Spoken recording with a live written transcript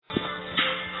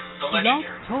Blog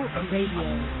Talk Radio.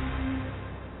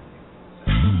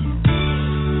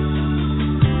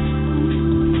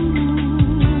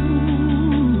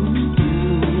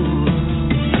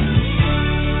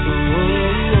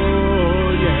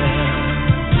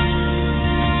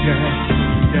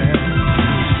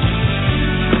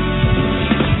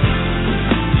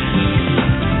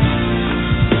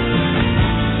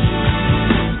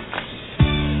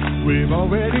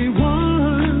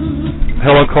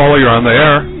 Hello, caller, you're on the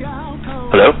air.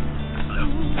 Hello?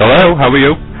 Hello, how are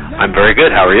you? I'm very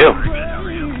good. How are you?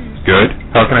 Good.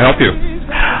 How can I help you?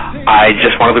 I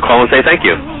just wanted to call and say thank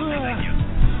you.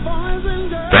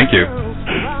 Thank you.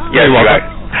 Yes, you're welcome.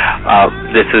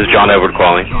 This is John Edward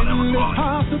calling.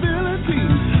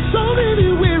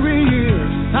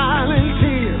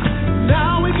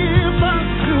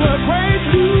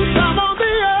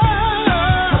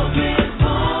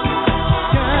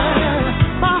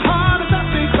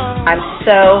 I'm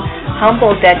so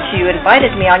humbled that you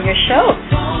invited me on your show.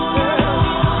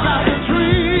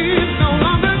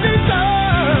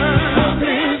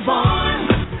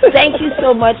 Thank you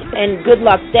so much, and good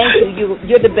luck. Thank you.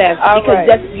 You're the best.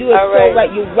 You are so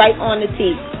right. You're right on the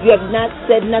tee. You have not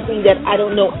said nothing that I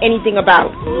don't know anything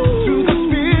about.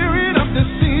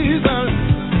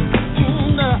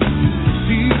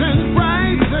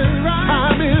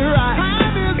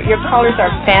 Your callers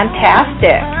are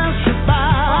fantastic.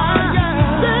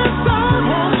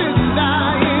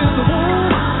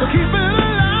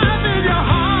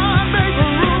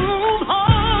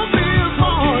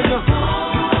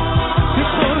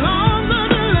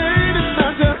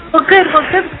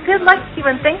 Good luck,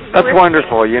 Stephen. Thanks. That's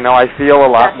wonderful. You know, I feel a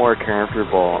lot more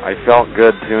comfortable. I felt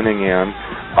good tuning in.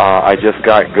 I just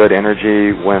got good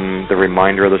energy when the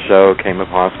reminder of the show came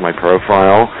across my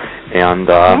profile, and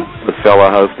the fellow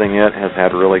hosting it has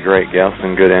had really great guests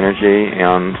and good energy,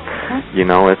 and you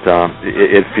know, it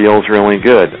feels really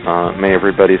good. May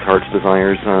everybody's heart's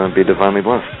desires be divinely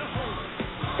blessed.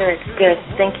 Good, good.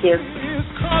 Thank you.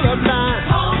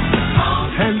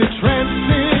 And the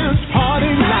transcends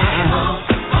parting line.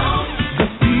 The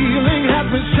ceiling has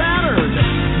been shattered.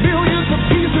 Millions of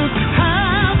pieces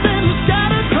have been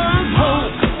scattered. 'Cause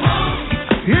hope,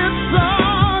 it's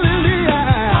all in the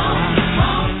air.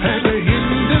 And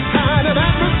in this kind of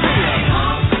atmosphere,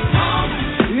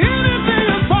 anything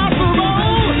is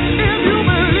possible if you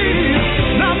believe.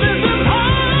 Nothing's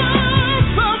impossible.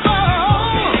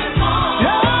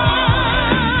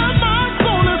 Yeah, my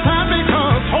soul is happy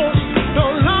 'cause hope no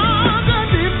longer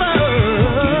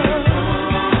defers.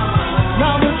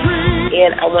 Now the tree.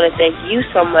 And I want to thank you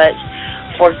so much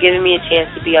for giving me a chance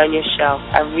to be on your show.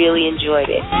 I really enjoyed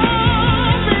it.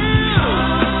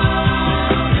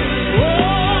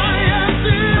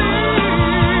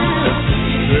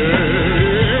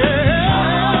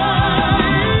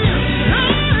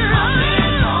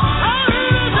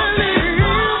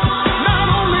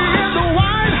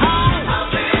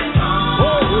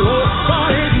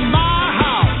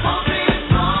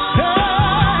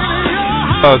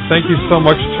 Thank you so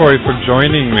much, Tori, for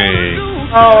joining me.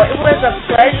 Oh, it was a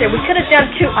pleasure. We could have done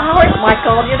 2 hours,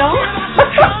 Michael, you know.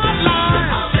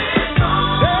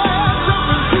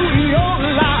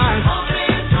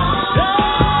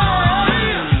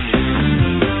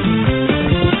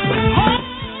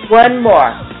 One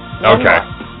more. Okay.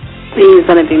 Please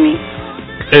let it be me.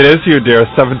 It is you, dear,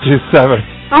 727.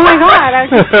 Oh my God, I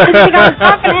didn't think I was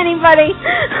talking to anybody.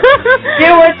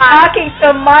 You were talking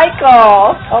to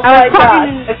Michael. Oh my God.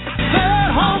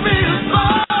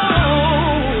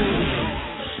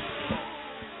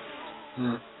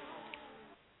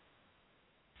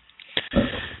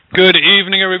 Good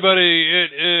evening, everybody.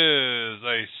 It is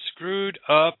a screwed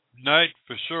up night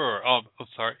for sure. Oh,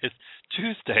 sorry. It's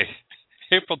Tuesday,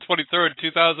 April 23rd,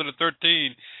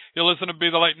 2013. You're listening to Be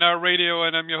the Light Now Radio,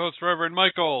 and I'm your host, Reverend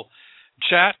Michael.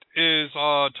 Chat is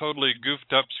totally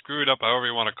goofed up, screwed up, however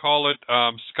you want to call it.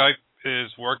 Skype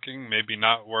is working, maybe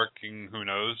not working, who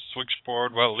knows.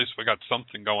 Switchboard, well, at least we got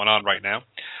something going on right now.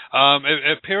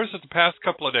 It appears that the past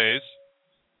couple of days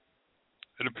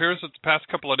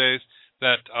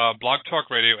that Blog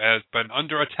Talk Radio has been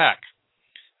under attack.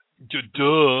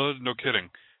 Duh, no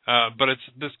kidding. But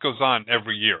this goes on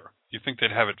every year. You think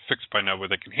they'd have it fixed by now where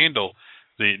they can handle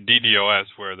the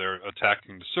DDoS, where they're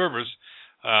attacking the servers,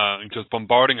 just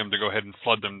bombarding them to go ahead and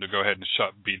flood them to go ahead and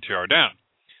shut BTR down.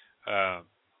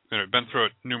 I've been through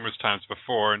it numerous times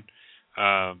before, and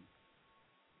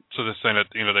so they're saying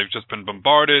that they've just been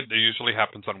bombarded. It usually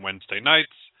happens on Wednesday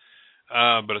nights,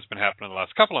 but it's been happening the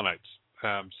last couple of nights.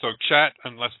 So chat,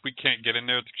 unless we can't get in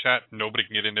there to chat, nobody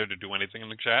can get in there to do anything in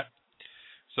the chat.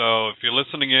 So if you're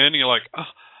listening in, you're like,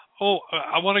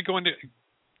 I want to go into,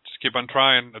 keep on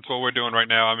trying. That's what we're doing right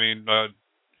now. I mean,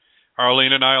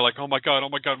 Arlene and I are like, oh my God,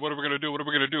 what are we going to do? What are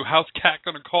we going to do? How's Kat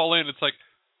going to call in? It's like,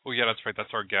 oh, yeah, that's right.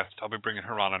 That's our guest. I'll be bringing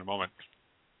her on in a moment.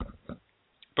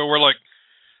 But we're like,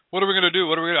 what are we going to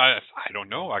do? I don't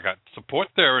know. I got support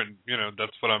there, and,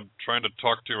 that's what I'm trying to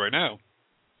talk to right now.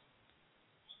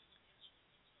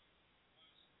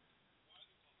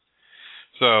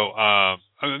 So,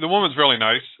 the woman's really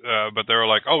nice, but they were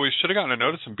like, oh, we should have gotten a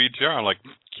notice in BTR. I'm like,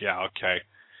 yeah, okay.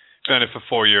 Been it for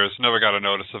 4 years, never got a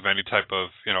notice of any type of,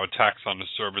 attacks on the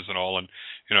servers and all. And,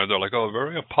 they're like, oh,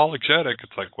 very apologetic.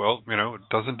 It's like, well, it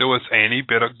doesn't do us any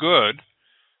bit of good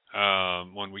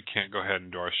when we can't go ahead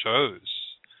and do our shows.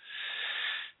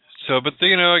 So, but,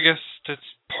 I guess that's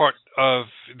part of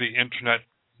the internet,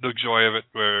 the joy of it,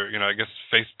 where, I guess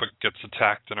Facebook gets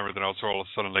attacked and everything else, or all of a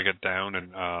sudden they get down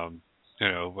and,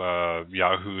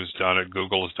 Yahoo's done it,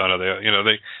 Google has done it.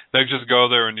 They just go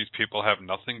there, and these people have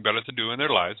nothing better to do in their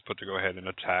lives but to go ahead and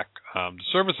attack the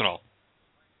service and all.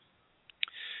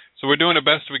 So we're doing the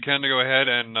best we can to go ahead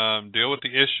and deal with the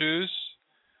issues.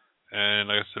 And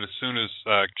like I said, as soon as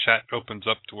chat opens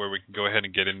up to where we can go ahead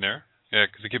and get in there,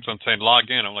 because it keeps on saying log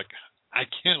in. I'm like, I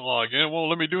can't log in. It won't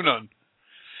let me do nothing.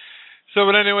 So,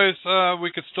 but anyways,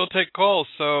 we could still take calls.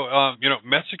 So,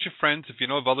 message your friends if you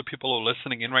know of other people who are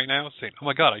listening in right now saying, oh,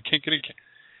 my God, I can't get in.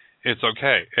 It's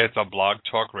okay. It's a blog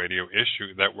talk radio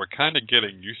issue that we're kind of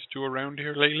getting used to around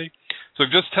here lately. So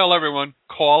just tell everyone,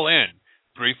 call in,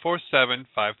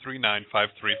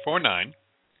 347-539-5349.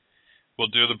 We'll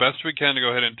do the best we can to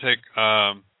go ahead and take...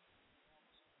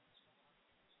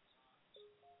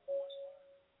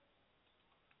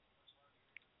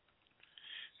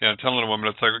 Yeah, I'm telling the woman,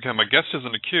 it's like, okay, my guest is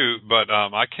in the queue, but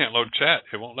I can't load chat.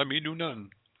 It won't let me do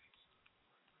nothing.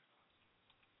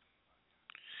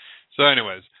 So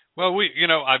anyways, well,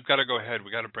 I've got to go ahead.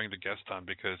 We got to bring the guest on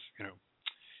because,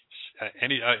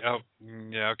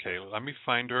 okay, let me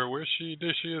find her. Where's she?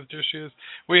 There she is.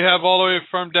 We have all the way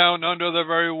from down under the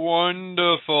very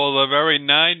wonderful, the very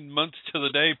 9 months to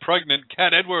the day pregnant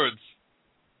Cat Edwards.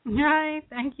 Hi,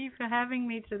 thank you for having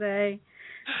me today.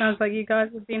 Sounds like you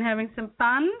guys have been having some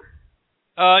fun.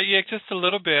 Yeah, just a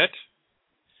little bit.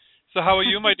 So how are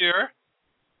you, my dear?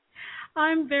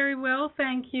 I'm very well,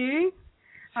 thank you.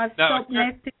 I've stopped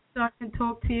nesting so I can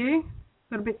talk to you.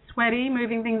 Got a bit sweaty,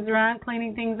 moving things around,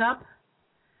 cleaning things up.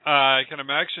 I can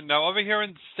imagine. Now, over here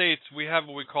in the States, we have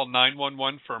what we call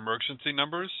 911 for emergency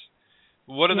numbers.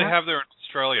 What do they have there in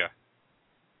Australia?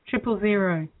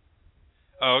 000.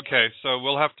 Oh, okay, so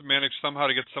we'll have to manage somehow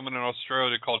to get someone in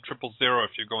Australia to call 000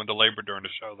 if you go into labor during the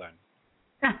show then.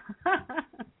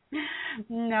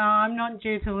 No, I'm not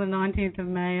due till the 19th of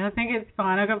May. I think it's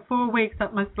fine. I've got 4 weeks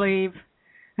up my sleeve.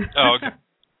 Oh, okay.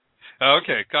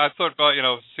 Okay, I thought about,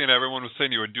 seeing everyone was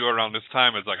saying you were due around this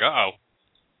time, it's like, uh-oh.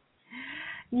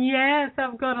 Yes,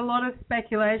 I've got a lot of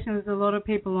speculations, a lot of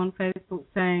people on Facebook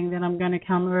saying that I'm going to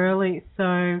come early.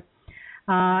 So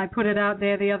I put it out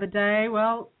there the other day.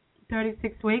 Well,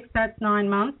 36 weeks, that's 9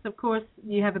 months. Of course,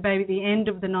 you have a baby at the end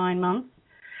of the 9 months.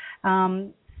 Put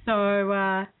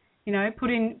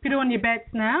on your bets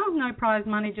now. No prize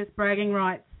money, just bragging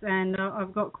rights. And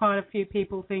I've got quite a few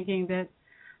people thinking that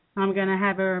I'm going to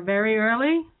have her very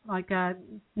early, like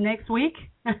next week.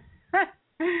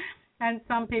 And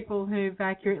some people who've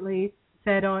accurately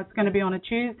said, oh, it's going to be on a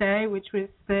Tuesday, which was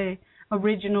the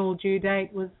original due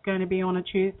date was going to be on a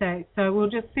Tuesday. So we'll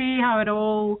just see how it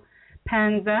all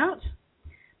pans out.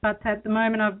 But at the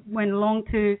moment, I went along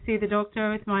to see the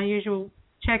doctor with my usual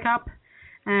checkup,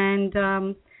 and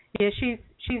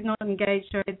she's not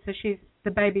engaged yet, so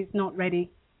the baby's not ready.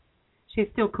 She's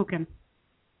still cooking.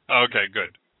 Okay,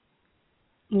 good.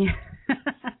 Yeah.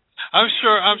 I'm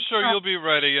sure you'll be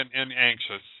ready and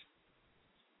anxious.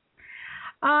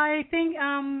 I think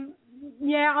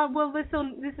well, this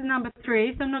is number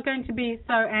 3, so I'm not going to be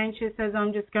so anxious as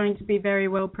I'm just going to be very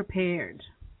well prepared.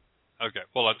 Okay,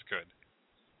 well, that's good.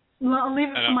 Well, I'll leave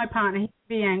it for my partner. He can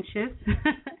be anxious.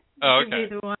 Oh, okay. He'll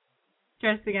be the one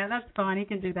stressing out. That's fine. He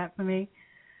can do that for me.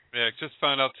 Yeah, I just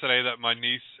found out today that my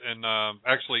niece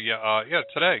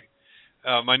today.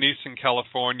 My niece in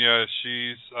California,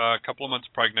 she's a couple of months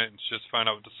pregnant, and she just found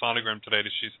out with the sonogram today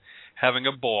that she's having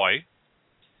a boy.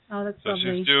 Oh, that's so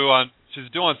lovely. She's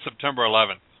due on September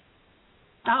 11th.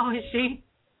 Oh, is she?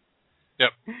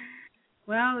 Yep.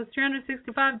 Well, it's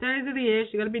 365 days of the year.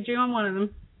 She's got to be due on one of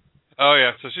them. Oh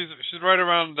yeah, so she's right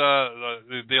around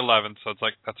the 11th, so it's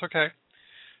like that's okay.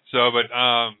 So, but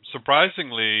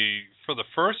surprisingly, for the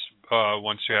first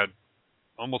one she had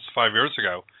almost 5 years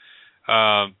ago,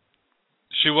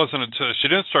 she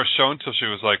didn't start showing until she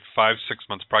was like 5-6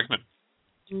 months pregnant.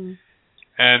 Mm.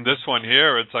 And this one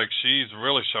here, it's like she's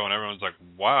really showing. Everyone's like,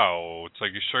 wow. It's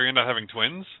like, you sure you're not having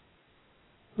twins?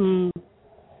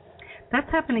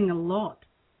 That's happening a lot.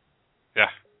 Yeah.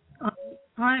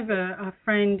 I have a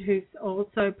friend who's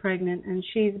also pregnant, and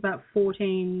she's about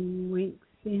 14 weeks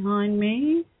behind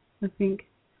me, I think,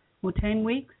 or 10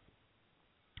 weeks.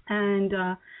 And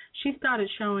she started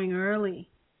showing early,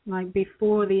 like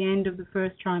before the end of the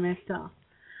first trimester.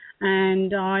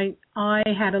 And I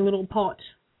had a little pot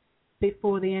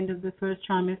before the end of the first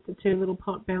trimester, 2 little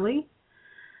pot belly.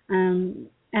 And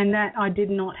that I did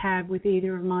not have with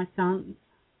either of my sons.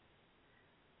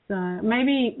 So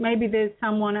maybe there's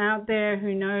someone out there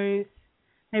who knows.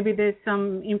 Maybe there's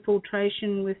some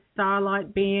infiltration with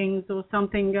starlight beings or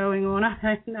something going on.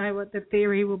 I don't know what the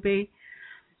theory will be.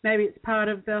 Maybe it's part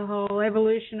of the whole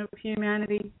evolution of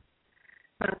humanity.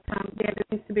 But there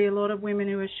seems to be a lot of women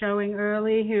who are showing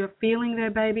early, who are feeling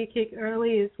their baby kick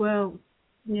early as well.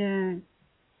 Yeah.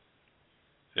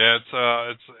 Yeah,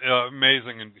 it's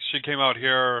amazing. And she came out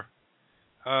here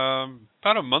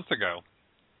about a month ago.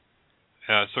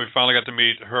 So we finally got to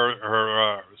meet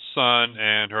her son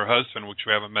and her husband, which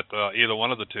we haven't met either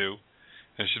one of the two.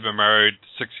 And she's been married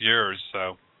 6 years,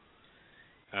 so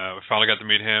we finally got to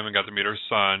meet him and got to meet her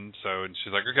son. So and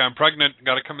she's like, okay, I'm pregnant.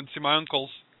 Got to come and see my uncles.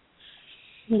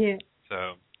 Yeah.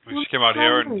 So she came out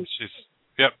here, and she's,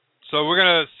 yep. So we're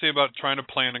going to see about trying to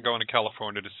plan and going to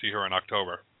California to see her in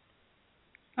October.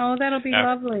 Oh, that'll be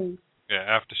lovely. Yeah,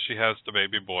 after she has the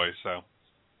baby boy, so.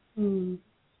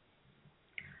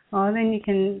 Oh, then you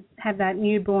can have that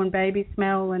newborn baby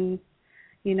smell and,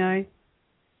 you know,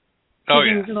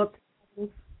 lots of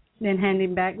then hand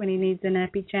him back when he needs a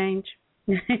nappy change.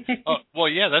 Oh, well,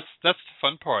 yeah, that's the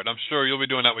fun part. I'm sure you'll be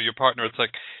doing that with your partner. It's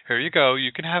like, here you go,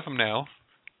 you can have him now.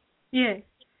 Yes,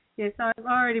 I've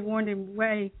already warned him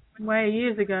way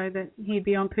years ago that he'd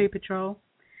be on poo patrol,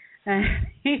 and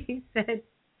he said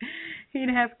he'd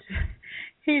have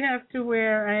to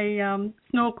wear a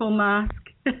snorkel mask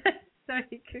so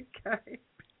he could go.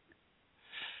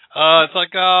 It's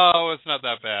like, oh, it's not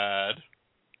that bad.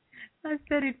 I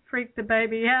said he'd freak the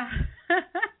baby out.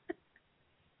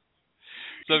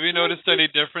 So have you noticed any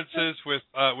differences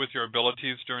with your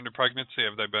abilities during the pregnancy?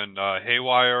 Have they been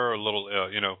haywire or a little,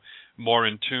 more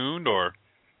in tune, or?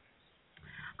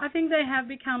 I think they have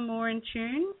become more in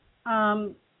tune.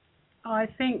 I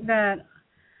think that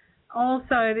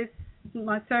also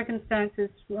my circumstances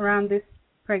around this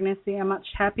pregnancy are much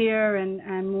happier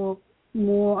and more.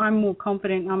 I'm more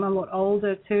confident. I'm a lot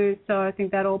older too, so I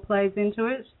think that all plays into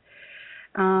it.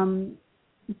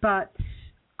 But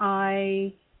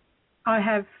I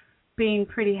have been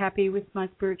pretty happy with my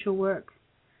spiritual work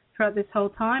throughout this whole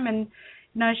time, and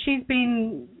she's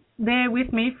been there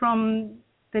with me from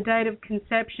the date of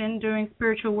conception doing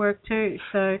spiritual work too.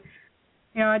 So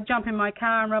I'd jump in my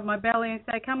car and rub my belly and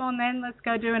say, come on then, let's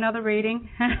go do another reading.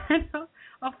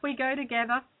 Off we go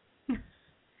together.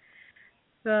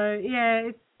 So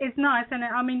yeah, it's nice, and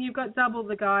I mean you've got double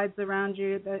the guides around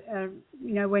you that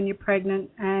when you're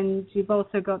pregnant, and you've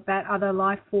also got that other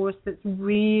life force that's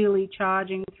really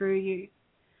charging through you.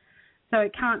 So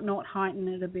it can't not heighten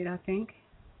it a bit, I think.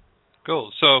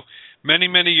 Cool. So many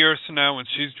years from now, when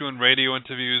she's doing radio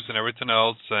interviews and everything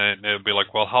else, and it'll be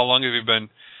like, well, how long have you been,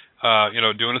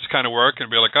 doing this kind of work?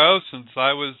 And be like, oh, since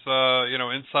I was,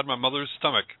 inside my mother's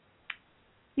stomach.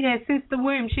 Yeah, since the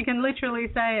womb. She can literally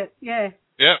say it. Yeah.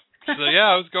 Yep. So,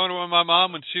 I was going with my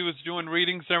mom when she was doing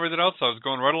readings and everything else. I was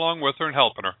going right along with her and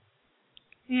helping her.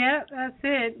 Yeah, that's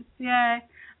it. Yeah.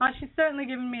 She's certainly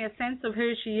given me a sense of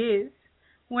who she is.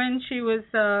 When she was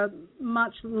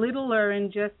much littler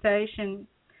in gestation,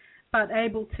 but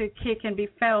able to kick and be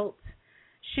felt,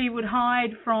 she would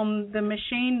hide from the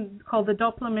machine called the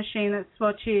Doppler machine.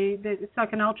 It's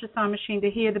like an ultrasound machine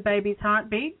to hear the baby's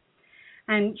heartbeat.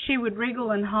 And she would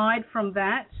wriggle and hide from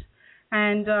that.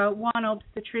 And one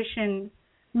obstetrician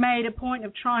made a point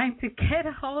of trying to get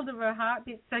a hold of her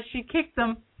heartbeat, so she kicked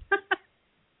them.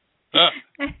 She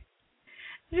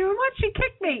said, why'd she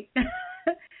kick me?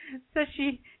 So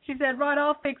she said, right,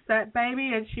 I'll fix that,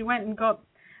 baby. And she went and got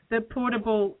the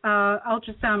portable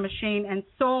ultrasound machine and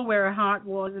saw where her heart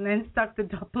was, and then stuck the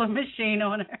Doppler machine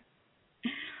on her.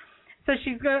 So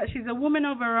she's a woman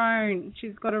of her own.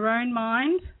 She's got her own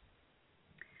mind.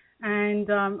 And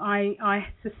I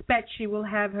suspect she will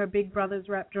have her big brothers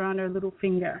wrapped around her little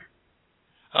finger.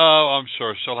 Oh, I'm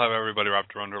sure she'll have everybody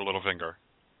wrapped around her little finger.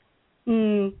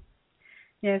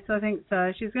 Yes, I think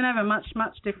so. She's going to have a much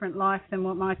different life than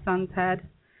what my son's had,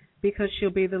 because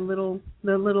she'll be the littlest,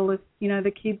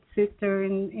 the kid sister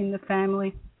in the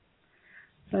family.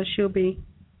 So she'll be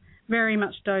very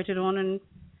much doted on and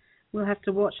we'll have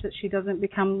to watch that she doesn't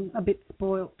become a bit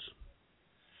spoilt.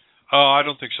 Oh, I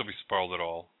don't think she'll be spoiled at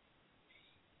all.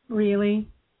 Really?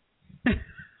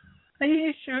 Are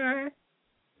you sure?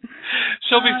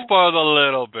 She'll be spoiled a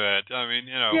little bit. I mean,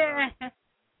 Yeah.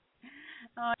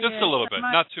 Oh, just a little bit.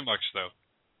 Not too much, though.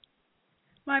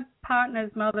 My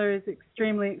partner's mother is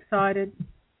extremely excited.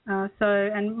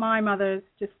 And my mother's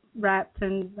just wrapped,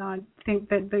 and I think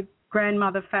that the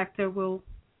grandmother factor will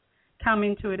come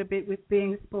into it a bit with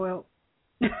being spoiled.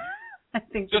 I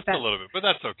think just a little bit, but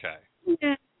that's okay.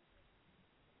 Yeah.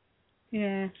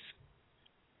 Yeah.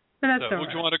 But that's all right.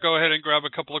 Would you want to go ahead and grab a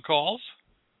couple of calls?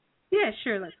 Yeah,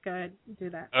 sure. Let's go ahead and do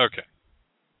that. Okay.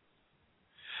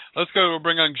 Let's go. We'll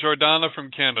bring on Jordana from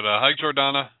Canada. Hi,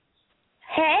 Jordana.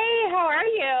 Hey, how are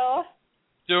you?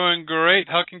 Doing great.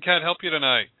 How can Kat help you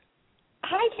tonight?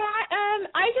 Hi, Kat.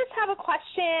 I just have a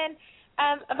question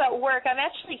about work. I'm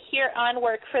actually here on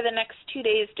work for the next 2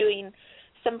 days doing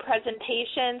some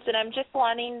presentations, and I'm just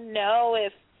wanting to know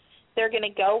if they're going to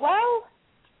go well.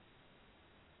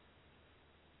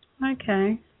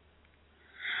 Okay.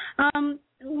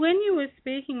 When you were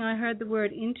speaking, I heard the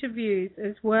word interviews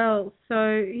as well.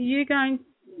 So you're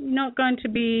not going to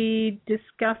be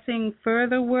discussing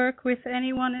further work with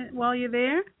anyone while you're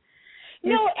there?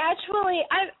 No, actually,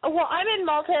 I'm in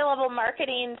multi-level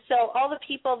marketing, so all the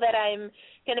people that I'm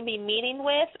going to be meeting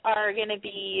with are going to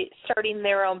be starting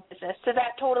their own business. So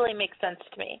that totally makes sense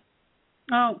to me.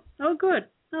 Oh, good.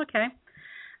 Okay.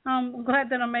 I'm glad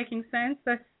that I'm making sense.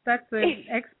 That's an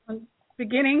excellent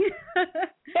beginning.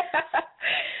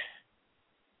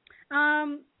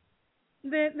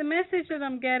 The message that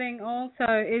I'm getting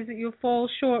also is that you'll fall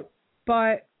short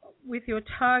with your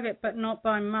target, but not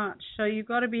by much. So you've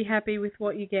got to be happy with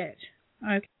what you get.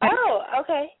 Okay. Oh,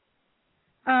 okay.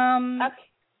 Okay.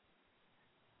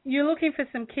 You're looking for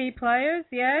some key players,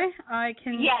 yeah? I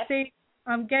can see.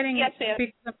 I'm getting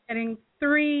because I'm getting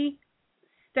 3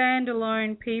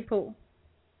 standalone people.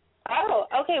 Oh,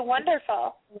 okay,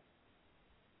 wonderful.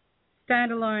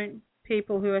 Standalone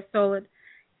people who are solid.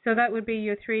 So that would be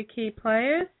your 3 key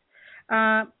players.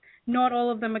 Not all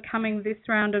of them are coming this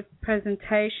round of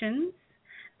presentations,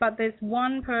 but there's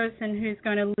one person who's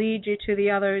going to lead you to the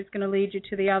other, who's going to lead you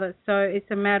to the other. So it's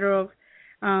a matter of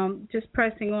just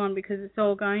pressing on, because it's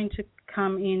all going to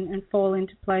come in and fall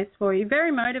into place for you.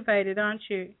 Very motivated, aren't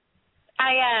you?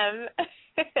 I am.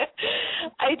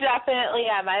 I definitely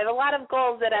am. I have a lot of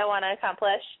goals that I want to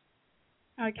accomplish.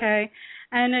 Okay.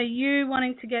 And are you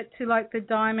wanting to get to like the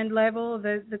diamond level,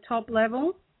 the top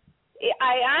level?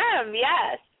 I am,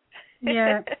 yes.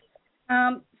 Yeah.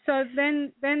 So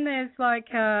then there's like,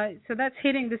 so that's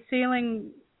hitting the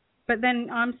ceiling, but then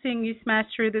I'm seeing you smash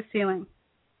through the ceiling.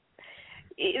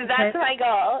 That's my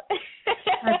goal.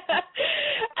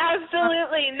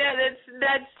 Absolutely. No,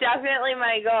 that's definitely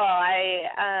my goal.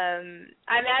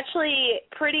 I'm actually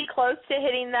pretty close to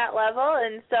hitting that level,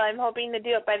 and so I'm hoping to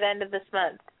do it by the end of this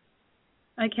month.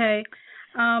 Okay.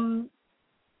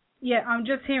 Yeah, I'm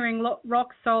just hearing rock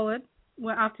solid.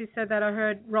 Well, after you said that, I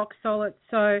heard rock solid.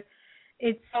 So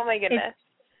it's. Oh my goodness.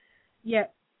 Yeah.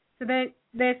 So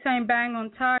they're saying bang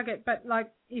on target, but like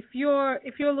if you're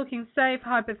looking safe,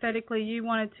 hypothetically, you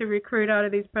wanted to recruit out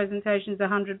of these presentations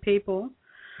 100 people.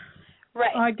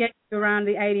 Right. I get you around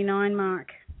the 89 mark.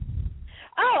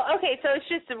 Oh, okay. So it's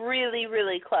just really,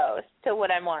 really close to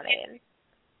what I'm wanting.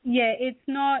 Yeah, it's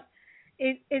not.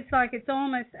 It's like it's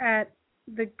almost at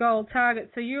the goal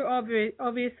target. So you're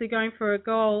obviously going for a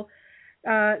goal.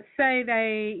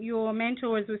 Say your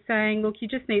mentors were saying, look, you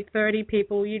just need 30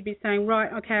 people. You'd be saying,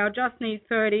 right, okay, I just need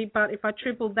 30, but if I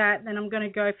triple that, then I'm going to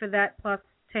go for that plus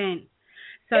 10.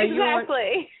 So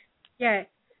exactly.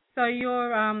 So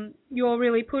you're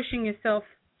really pushing yourself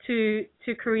to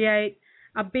create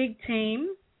a big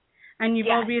team, and you've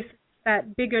obviously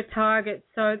that bigger target.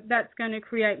 So that's going to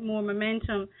create more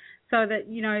momentum, so that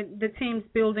the team's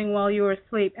building while you're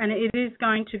asleep, and it is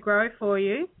going to grow for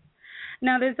you.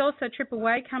 Now, there's also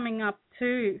AAA coming up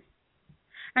too,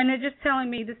 and they're just telling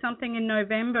me there's something in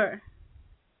November.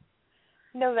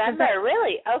 November,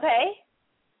 really? Okay.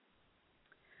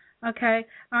 Okay,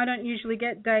 I don't usually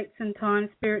get dates and times.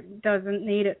 Spirit doesn't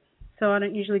need it, so I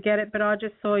don't usually get it, but I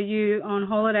just saw you on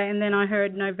holiday, and then I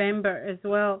heard November as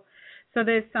well. So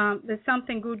there's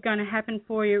something good going to happen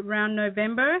for you around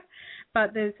November,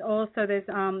 but there's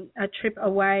a trip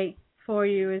away for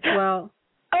you as well.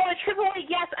 Oh, a trip away,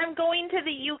 yes. I'm going to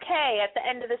the UK at the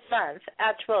end of this month,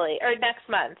 actually, or next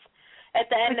month, at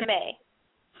the end of May.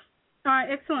 All right,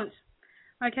 excellent.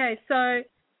 Okay, so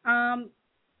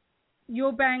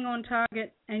you'll bang on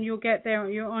target, and you'll get there.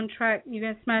 You're on track. You're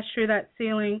going to smash through that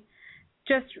ceiling.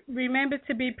 Just remember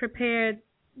to be prepared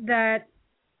that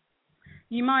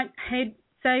You might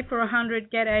say for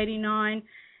 100, get 89.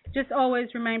 Just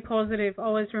always remain positive.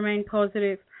 Always remain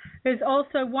positive. There's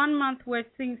also 1 month where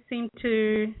things seem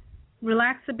to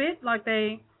relax a bit, like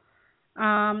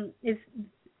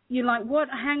you're like, what?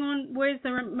 Hang on, where's the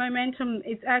momentum?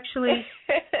 It's actually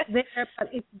there, but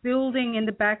it's building in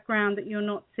the background that you're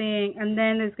not seeing, and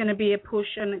then there's going to be a push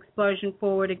and explosion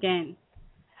forward again.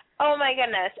 Oh my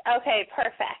goodness. Okay,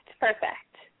 perfect.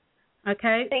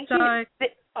 Okay. Thank you.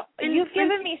 You've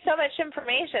given me so much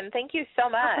information. Thank you so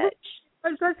much.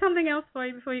 I've got something else for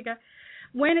you before you go.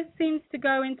 When it seems to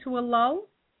go into a lull,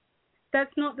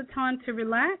 that's not the time to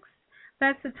relax.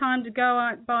 That's the time to go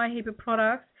out, buy a heap of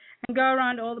products, and go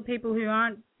around all the people who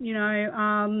aren't,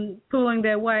 pulling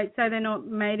their weight, say they're not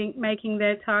making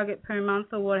their target per month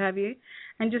or what have you,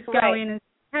 and just go in and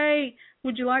say, hey,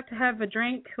 would you like to have a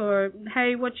drink? Or,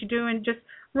 hey, what you doing? Just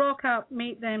rock up,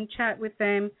 meet them, chat with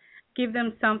them, give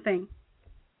them something.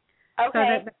 Okay.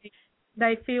 So that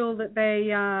they feel that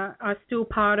they are still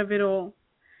part of it all.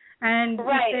 And if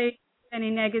there's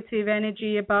any negative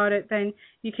energy about it, then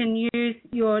you can use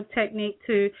your technique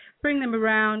to bring them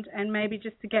around and maybe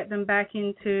just to get them back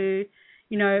into,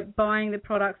 buying the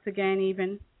products again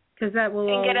even. Because that will...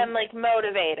 And get them,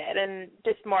 motivated and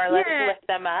just more or less lift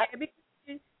them up. Yeah,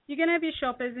 because you're going to have your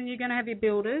shoppers and you're going to have your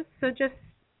builders. So just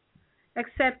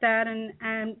accept that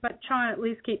but try and at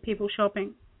least keep people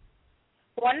shopping.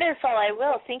 Wonderful, I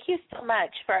will. Thank you so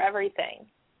much for everything.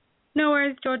 No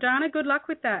worries, Jordana. Good luck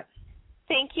with that.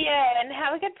 Thank you, and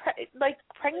have a good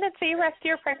pregnancy, rest of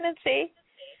your pregnancy.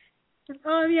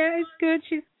 Oh yeah, it's good.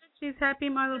 She's happy.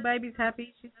 My little baby's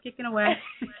happy. She's kicking away.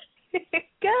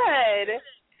 Good.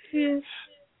 Yes.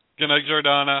 Good night,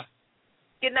 Jordana.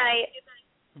 Good night.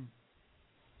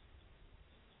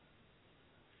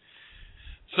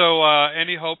 So,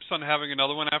 any hopes on having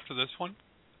another one after this one?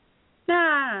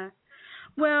 Nah.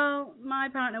 Well, my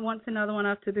partner wants another one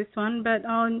after this one, but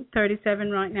I'm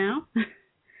 37 right now.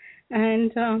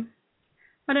 And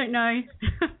I don't know.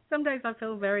 Some days I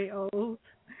feel very old.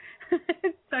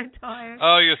 So tired.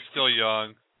 Oh, you're still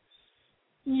young.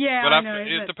 Yeah, but I know.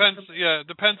 It depends. Yeah, it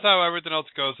depends how everything else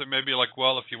goes. It may be like,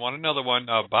 well, if you want another one,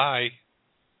 bye.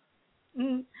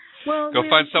 Well, go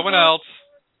find someone else.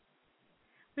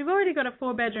 We've already got a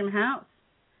 4-bedroom house,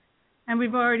 and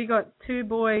we've already got 2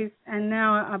 boys, and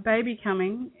now a baby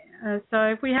coming. So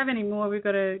if we have any more, we've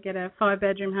got to get a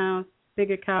 5-bedroom house,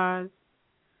 bigger cars,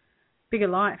 bigger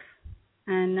life.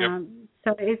 And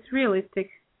so it's realistic.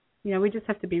 We just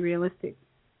have to be realistic.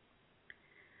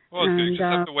 Well, you just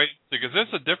have to wait, because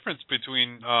there's a difference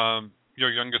between your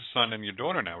youngest son and your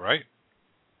daughter now, right?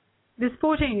 There's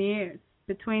 14 years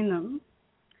between them.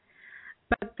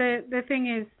 But the thing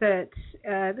is that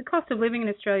the cost of living in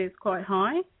Australia is quite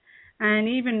high. And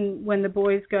even when the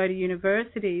boys go to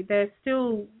university, there's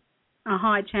still a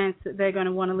high chance that they're going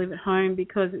to want to live at home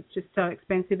because it's just so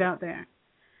expensive out there.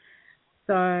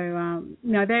 So,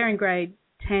 they're in grade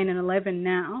 10 and 11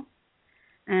 now.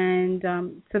 And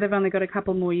so they've only got a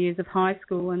couple more years of high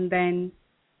school, and then,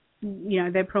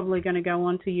 they're probably going to go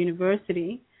on to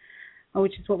university,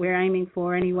 which is what we're aiming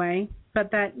for anyway.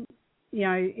 But that,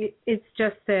 it's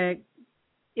just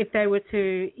if they were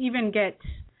to even get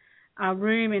a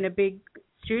room in a big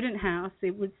student house,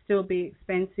 it would still be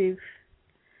expensive.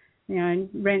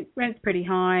 Rent's pretty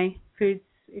high, food's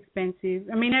expensive.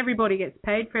 I mean, everybody gets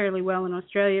paid fairly well in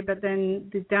Australia, but then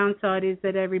the downside is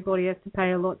that everybody has to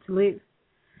pay a lot to live.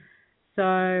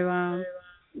 So,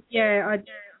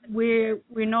 we're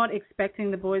not expecting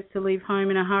the boys to leave home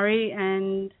in a hurry,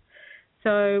 and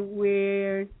so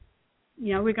we're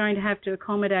going to have to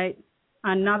accommodate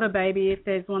another baby if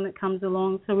there's one that comes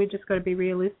along. So we just got to be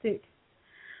realistic.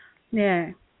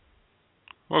 Yeah.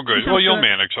 Well, good. Well, you'll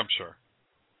manage, I'm sure.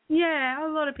 Yeah,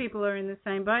 a lot of people are in the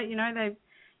same boat.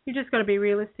 You just got to be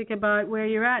realistic about where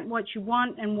you're at. What you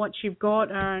want and what you've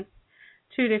got are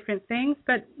 2 different things.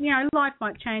 But life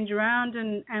might change around,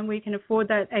 and we can afford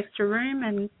that extra room,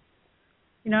 and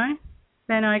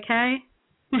then okay.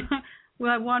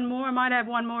 We'll have one more. I might have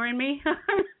one more in me.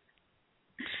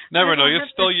 Never know.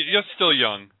 You're still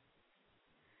young.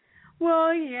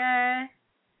 Well, yeah,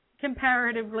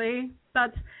 comparatively.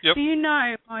 But do you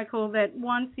know, Michael, that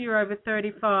once you're over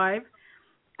 35,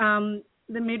 the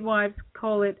midwives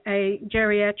call it a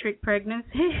geriatric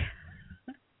pregnancy?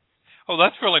 Oh,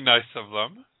 that's really nice of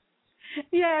them.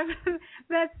 Yeah,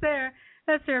 that's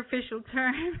their official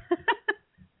term.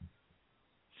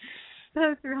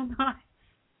 That's real nice.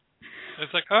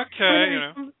 It's like, okay,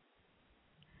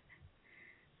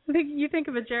 I think you think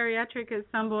of a geriatric as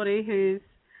somebody who's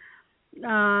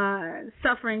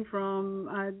suffering from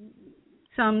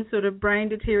some sort of brain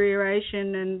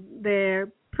deterioration, and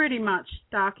they're pretty much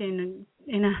stuck in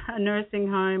a nursing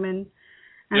home, and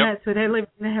Yep. that's where they're living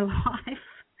their life.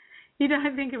 You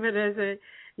don't think of it as a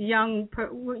young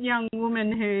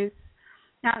woman who's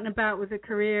out and about with a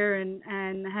career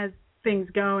and has things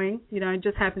going,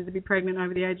 just happens to be pregnant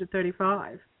over the age of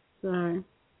 35. So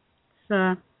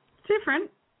it's different.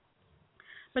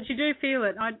 But you do feel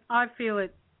it. I feel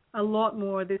it a lot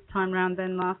more this time round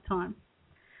than last time.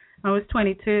 I was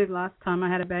 22 last time I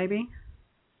had a baby.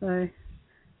 So a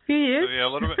few years. So, yeah,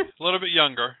 a little bit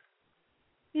younger.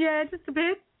 Yeah, just a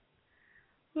bit.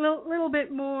 Little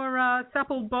bit more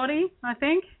supple body, I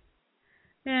think.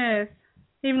 Yes.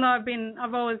 Even though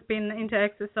I've always been into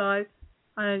exercise.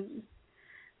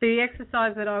 The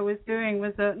exercise that I was doing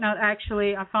was not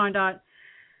actually, I found out,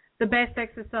 the best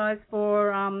exercise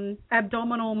for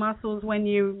abdominal muscles when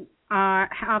you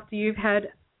after you've had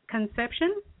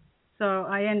conception. So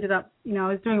I ended up, I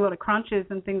was doing a lot of crunches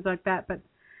and things like that, but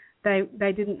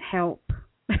they didn't help.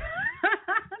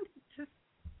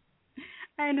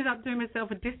 I ended up doing myself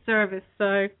a disservice.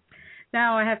 So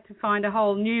now I have to find a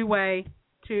whole new way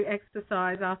to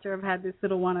exercise after I've had this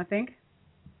little one, I think.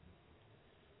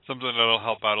 Something that'll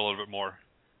help out a little bit more.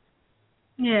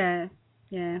 Yeah.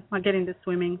 I'll get into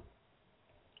swimming.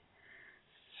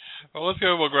 Well, let's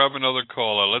go. We'll grab another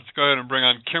caller. Let's go ahead and bring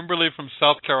on Kimberly from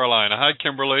South Carolina. Hi,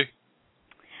 Kimberly.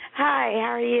 Hi,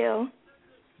 how are you?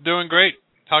 Doing great.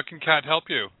 How can Kat help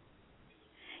you?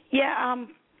 Yeah,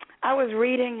 I was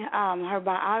reading her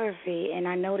biography, and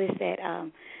I noticed that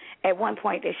at one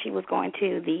point that she was going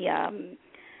to the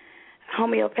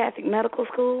homeopathic medical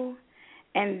school,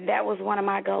 and that was one of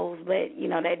my goals, but,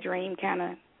 that dream kind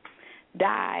of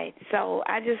died. So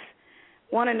I just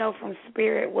want to know from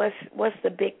Spirit what's the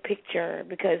big picture,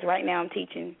 because right now I'm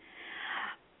teaching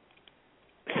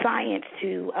science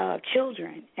to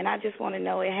children, and I just want to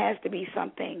know it has to be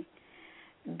something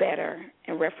better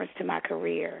in reference to my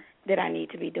career that I need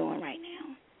to be doing right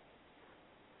now.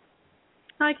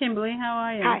 Hi, Kimberly. How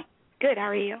are you? Hi. Good. How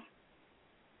are you?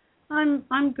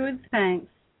 I'm good, thanks.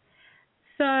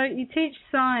 So you teach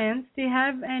science. Do you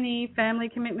have any family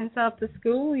commitments after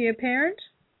school? Are you a parent?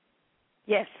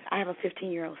 Yes, I have a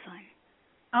 15-year-old son.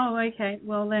 Oh, okay.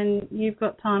 Well, then you've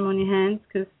got time on your hands,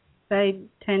 because they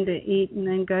tend to eat and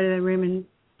then go to their room and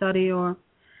study or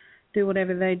do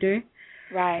whatever they do.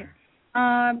 Right.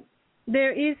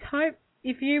 There is hope.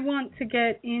 If you want to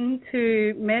get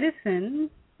into medicine,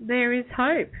 there is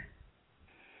hope.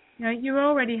 You're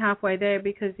already halfway there,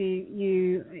 because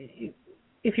you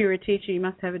if you're a teacher, you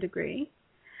must have a degree.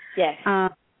 Yes.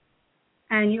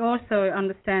 And you also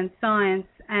understand science,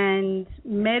 and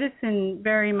medicine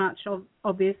very much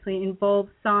obviously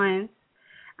involves science,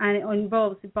 and it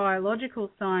involves biological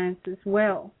science as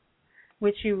well,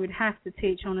 which you would have to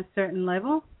teach on a certain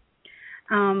level.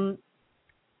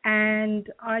 And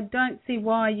I don't see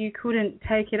why you couldn't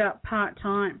take it up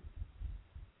part-time.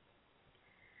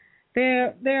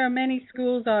 There are many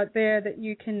schools out there that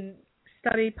you can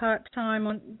study part-time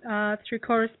on through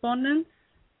correspondence,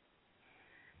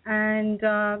 and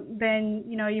then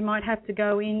you might have to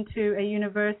go into a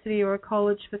university or a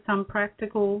college for some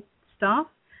practical stuff,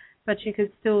 but you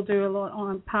could still do a lot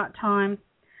on part-time.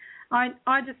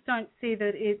 I just don't see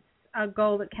that it's a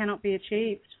goal that cannot be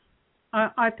achieved.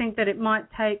 I think that it might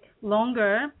take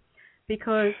longer,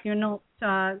 because you're not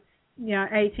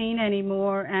 18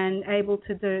 anymore and able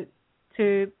to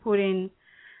put in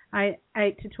 8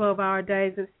 to 12-hour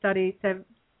days of study, 5,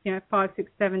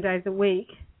 6, 7 days a week.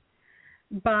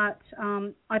 But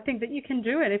I think that you can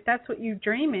do it. If that's what your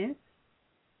dream is,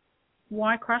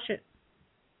 why crush it?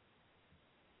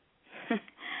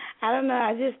 I don't know.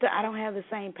 I don't have the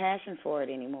same passion for it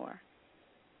anymore.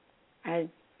 I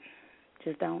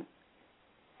just don't.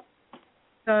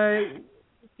 So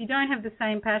if you don't have the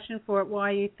same passion for it, why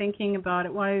are you thinking about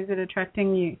it? Why is it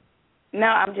attracting you? No,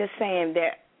 I'm just saying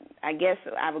that I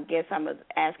would guess I'm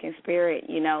asking Spirit,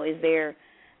 is there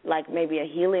like maybe a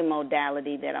healing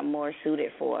modality that I'm more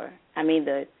suited for? I mean,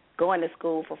 the going to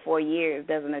school for 4 years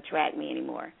doesn't attract me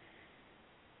anymore.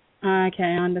 Okay,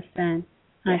 I understand.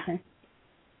 Yeah. Okay.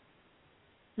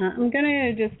 I'm going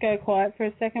to just go quiet for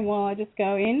a second while I just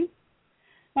go in.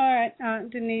 All right,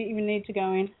 didn't even need to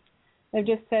go in. They've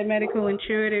just said medical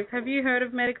intuitive. Have you heard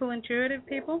of medical intuitive,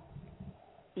 people?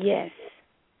 Yes.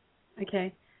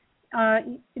 Okay.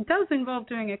 It does involve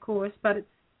doing a course, but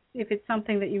if it's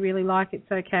something that you really like,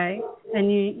 it's okay. And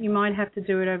you might have to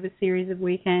do it over a series of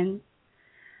weekends.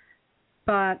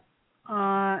 But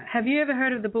have you ever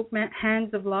heard of the book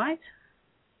Hands of Light?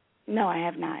 No, I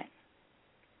have not.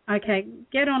 Okay.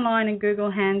 Get online and Google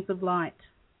Hands of Light.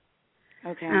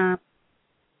 Okay.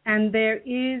 And there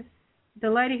is the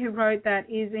lady who wrote that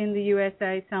is in the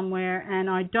USA somewhere, and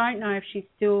I don't know if she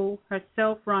still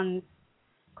herself runs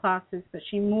classes, but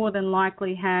she more than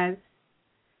likely has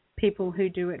people who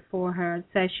do it for her. I'd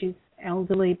say she's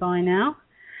elderly by now.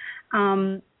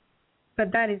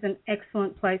 But that is an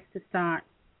excellent place to start.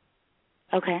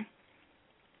 Okay.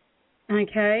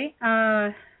 Okay.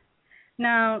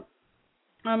 Now,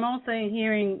 I'm also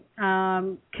hearing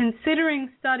considering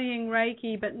studying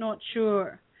Reiki but not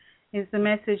sure is the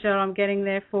message that I'm getting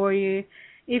there for you.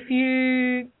 If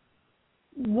you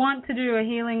want to do a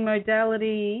healing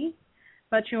modality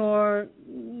but you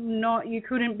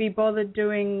couldn't be bothered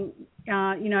doing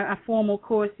a formal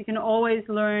course, you can always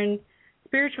learn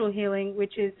spiritual healing,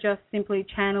 which is just simply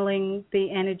channeling the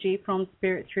energy from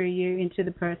spirit through you into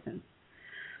the person.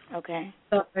 Okay.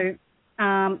 So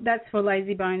that's for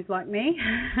lazy bones like me.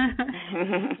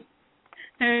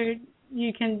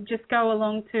 You can just go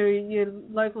along to your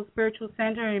local spiritual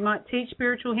center who might teach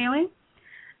spiritual healing,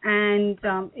 and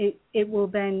it will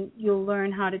then, you'll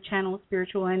learn how to channel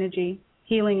spiritual energy,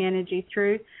 healing energy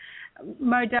through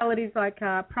modalities like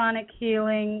pranic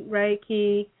healing,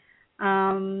 Reiki,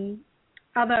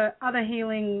 other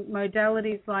healing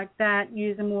modalities like that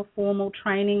use a more formal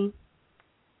training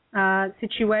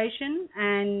situation,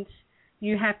 and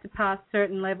you have to pass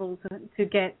certain levels to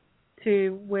get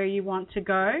to where you want to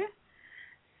go.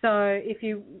 So if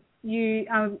you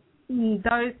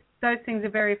those things are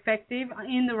very effective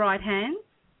in the right hands.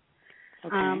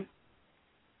 Okay.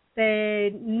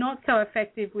 They're not so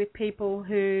effective with people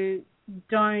who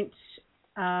don't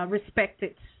respect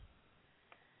it.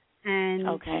 And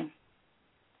okay.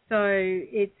 So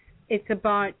it's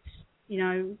about,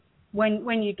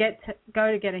 when you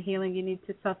go to get a healing, you need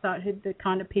to suss out who the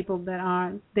kind of people that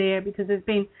are there, because there's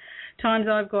been times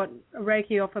I've got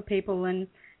Reiki off of people and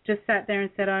just sat there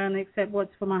and said, I only accept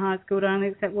what's for my highest good, I only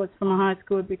accept what's for my highest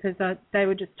good, because they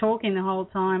were just talking the whole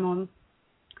time.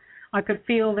 I could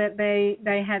feel that they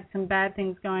had some bad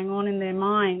things going on in their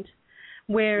mind,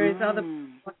 whereas other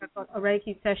people, like I got a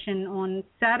Reiki session on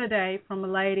Saturday from a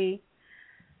lady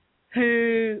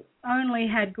who only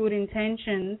had good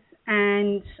intentions,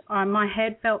 and my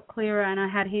head felt clearer and I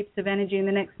had heaps of energy, and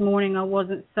the next morning I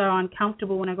wasn't so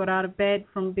uncomfortable when I got out of bed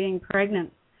from being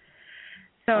pregnant.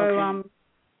 So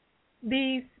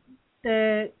the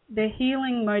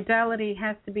healing modality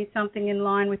has to be something in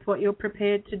line with what you're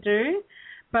prepared to do,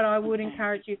 but I would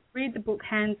encourage you to read the book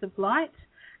Hands of Light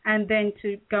and then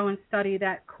to go and study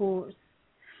that course.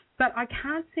 But I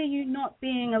can't see you not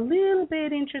being a little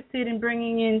bit interested in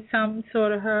bringing in some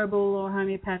sort of herbal or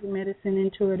homeopathic medicine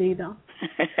into it either.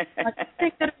 I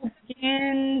think that it will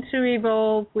begin to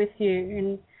evolve with you.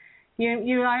 And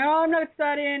you're like, oh, I'm not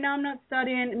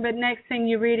studying. But next thing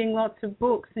you're reading lots of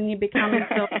books and you become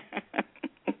yourself.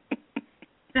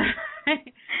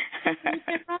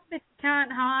 You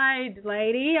can't hide,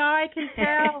 lady. I can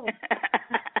tell.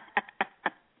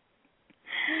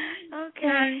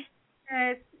 Okay.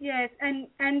 Yes,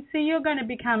 and so you're going to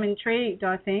become intrigued,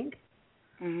 I think.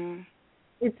 Mm-hmm.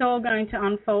 It's all going to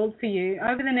unfold for you.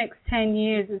 Over the next 10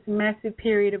 years, it's a massive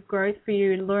period of growth for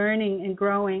you in learning and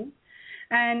growing.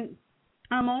 And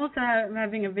I'm also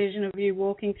having a vision of you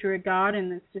walking through a garden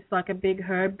that's just like a big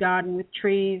herb garden with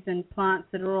trees and plants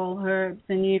that are all herbs,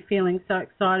 and you feeling so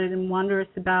excited and wondrous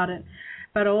about it,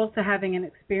 but also having an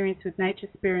experience with nature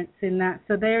spirits in that.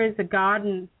 So there is a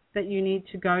garden that you need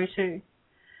to go to.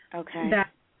 Okay. That's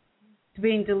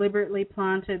being deliberately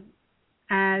planted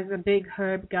as a big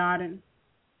herb garden.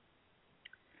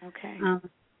 Okay.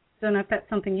 Don't know if that's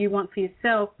something you want for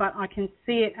yourself, but I can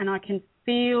see it and I can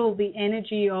feel the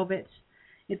energy of it.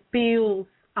 It feels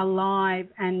alive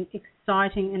and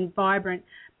exciting and vibrant,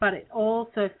 but it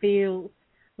also feels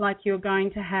like you're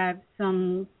going to have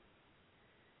some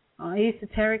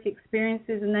esoteric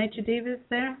experiences and nature divas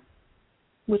there,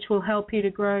 which will help you to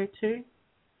grow too.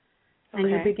 And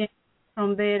you begin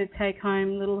from there to take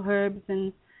home little herbs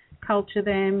and culture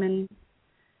them and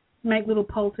make little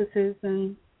poultices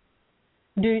and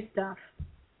do stuff.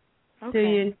 Okay. Do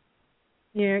you?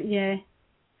 Yeah.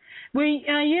 Will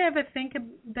you ever think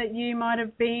that you might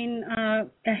have been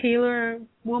a healer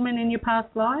woman in your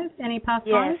past lives? Any past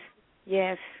lives?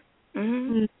 Yes.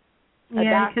 Mhm. Yeah, a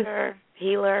doctor,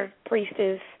 healer,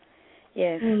 priestess.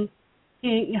 Yes.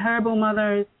 Herbal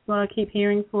mother is what I keep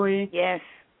hearing for you. Yes.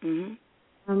 Mhm.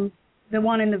 The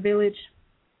one in the village.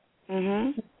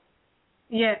 Mhm.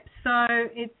 Yeah. So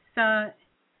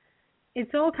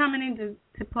it's all coming into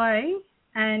play,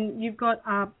 and you've got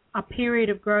a period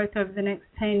of growth over the next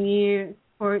 10 years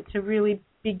for it to really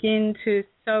begin to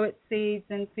sow its seeds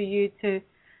and for you to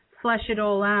flesh it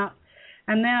all out.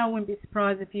 And then I wouldn't be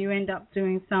surprised if you end up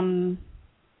doing some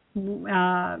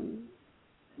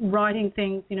writing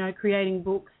things, creating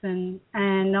books, and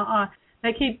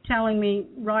they keep telling me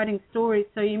writing stories.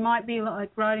 So you might be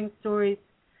like writing stories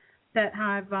that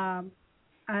have an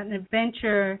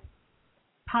adventure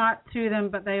part to them,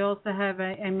 but they also have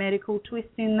a medical twist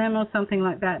in them or something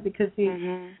like that, because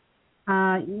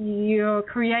your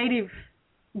creative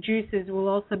juices will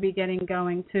also be getting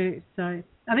going too. So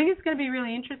I think it's going to be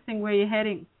really interesting where you're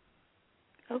heading.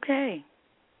 Okay.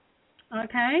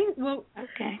 Well,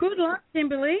 good luck,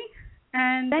 Kimberly.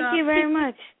 And thank you very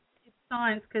much.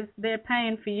 Science, because they're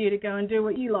paying for you to go and do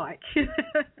what you like.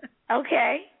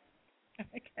 Okay.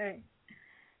 Okay.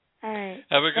 All right.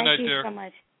 Have a good night, Thank dear. you so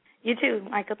much. You too,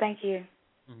 Michael. Thank you.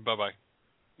 Bye-bye.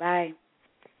 Bye.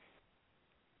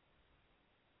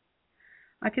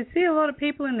 I can see a lot of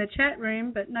people in the chat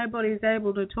room, but nobody's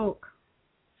able to talk.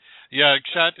 Yeah,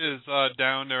 chat is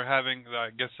down. They're having, I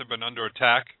guess they've been under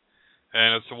attack.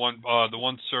 And it's the one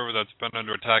server that's been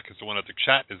under attack is the one that the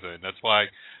chat is in. That's why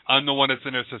I'm the one that's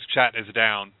in there that says chat is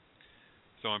down.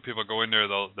 So when people go in there,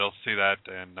 they'll see that.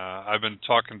 And I've been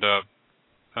talking to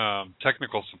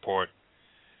technical support,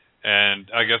 and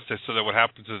I guess they said that what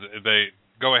happens is they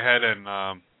go ahead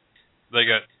and they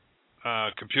get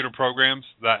computer programs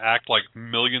that act like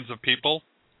millions of people,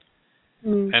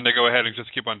 and they go ahead and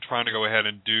just keep on trying to go ahead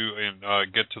and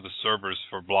get to the servers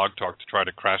for Blog Talk to try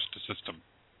to crash the system.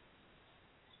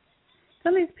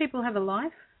 Some of these people have a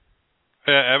life.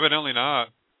 Yeah, evidently not.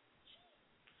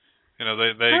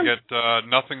 They get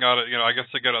nothing out of, I guess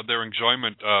they get their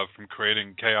enjoyment from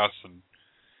creating chaos and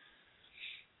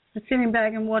sitting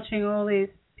back and watching all these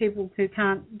people who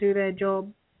can't do their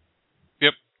job.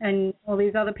 Yep. And all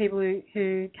these other people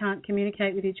who can't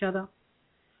communicate with each other.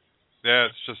 Yeah,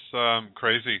 it's just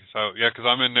crazy. So, yeah, because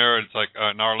I'm in there, it's like,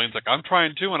 Narlene's like, I'm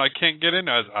trying to, and I can't get in.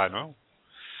 I know.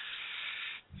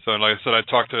 So, like I said, I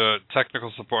talked to technical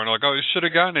support, and they're like, oh, you should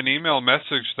have gotten an email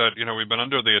message that, we've been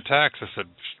under the attacks. I said,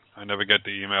 I never get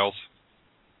the emails.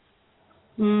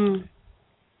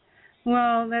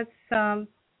 Well, that's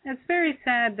very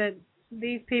sad that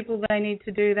these people, they need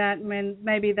to do that, when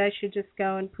maybe they should just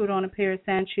go and put on a pair of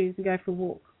sand shoes and go for a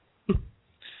walk.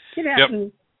 Get out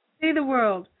and see the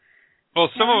world. Well,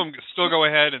 some of them still go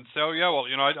ahead and say, oh, yeah, well,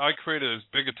 I created this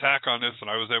big attack on this, and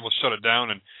I was able to shut it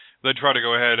down, and they try to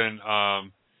go ahead and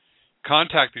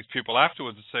contact these people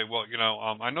afterwards and say, well,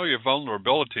 I know your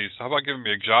vulnerabilities, so how about giving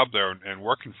me a job there and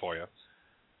working for you?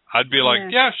 I'd be like,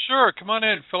 yeah, sure, come on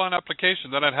in, fill out an application.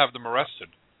 Then I'd have them arrested.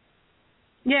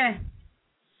 Yeah.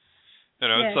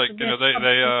 It's like,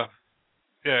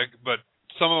 but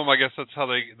some of them, I guess that's how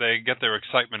they get their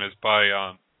excitement, is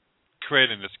by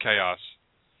creating this chaos.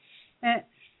 Yeah,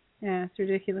 it's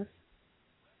ridiculous.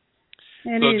 So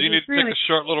do you need to take a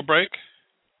short little break?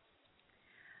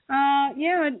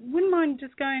 Yeah, I wouldn't mind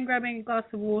just going and grabbing a glass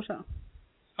of water.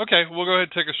 Okay, we'll go ahead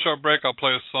and take a short break. I'll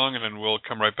play a song, and then we'll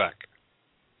come right back.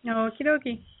 Okie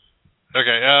dokie.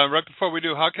 Okay, right before we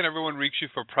do, how can everyone reach you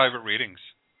for private readings?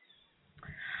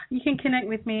 You can connect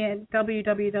with me at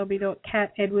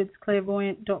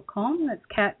www.catedwardsclairvoyant.com. That's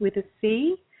cat with a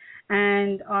C.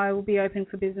 And I will be open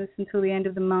for business until the end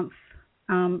of the month.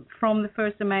 From the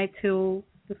 1st of May till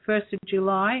the 1st of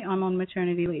July, I'm on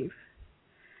maternity leave.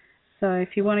 So if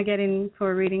you want to get in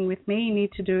for a reading with me, you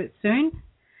need to do it soon.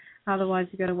 Otherwise,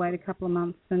 you've got to wait a couple of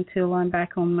months until I'm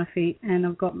back on my feet. And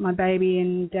I've got my baby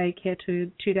in daycare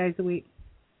 2 days a week.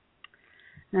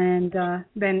 And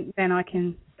then I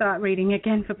can start reading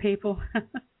again for people.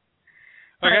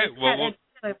 Okay, well,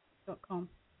 cool.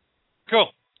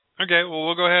 Okay, well,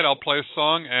 we'll go ahead. I'll play a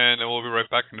song, and then we'll be right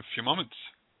back in a few moments.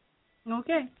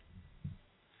 Okay.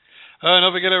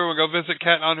 Don't forget, everyone, go visit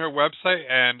Kat on her website,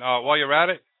 and while you're at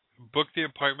it, book the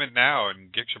appointment now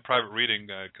and get your private reading,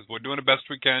 because we're doing the best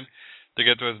we can to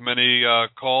get to as many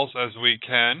calls as we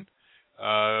can.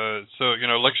 So,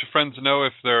 let your friends know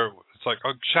if it's like,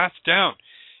 oh, chat's down.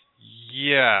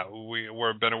 Yeah,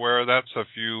 we're been aware of that. So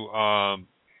if you,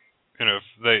 if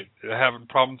they having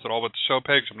problems at all with the show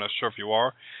page, I'm not sure if you are,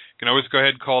 you can always go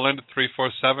ahead and call in to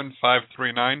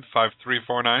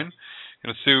 347-539-5349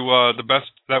 and see the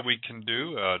best that we can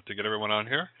do to get everyone on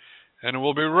here. And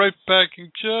we'll be right back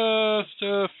in just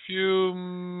a few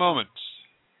moments.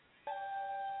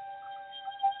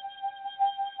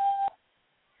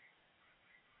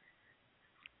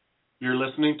 You're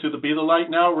listening to the Be the Light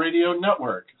Now Radio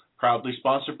Network, proudly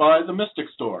sponsored by The Mystic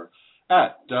Store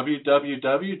at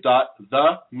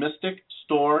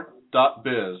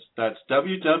www.themysticstore.biz. That's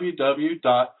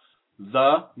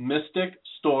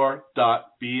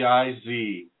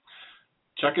www.themysticstore.biz.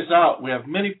 Check us out. We have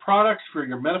many products for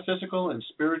your metaphysical and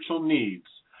spiritual needs.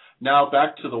 Now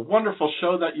back to the wonderful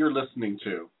show that you're listening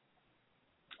to.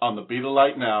 on the Be the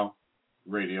Light Now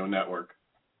radio network.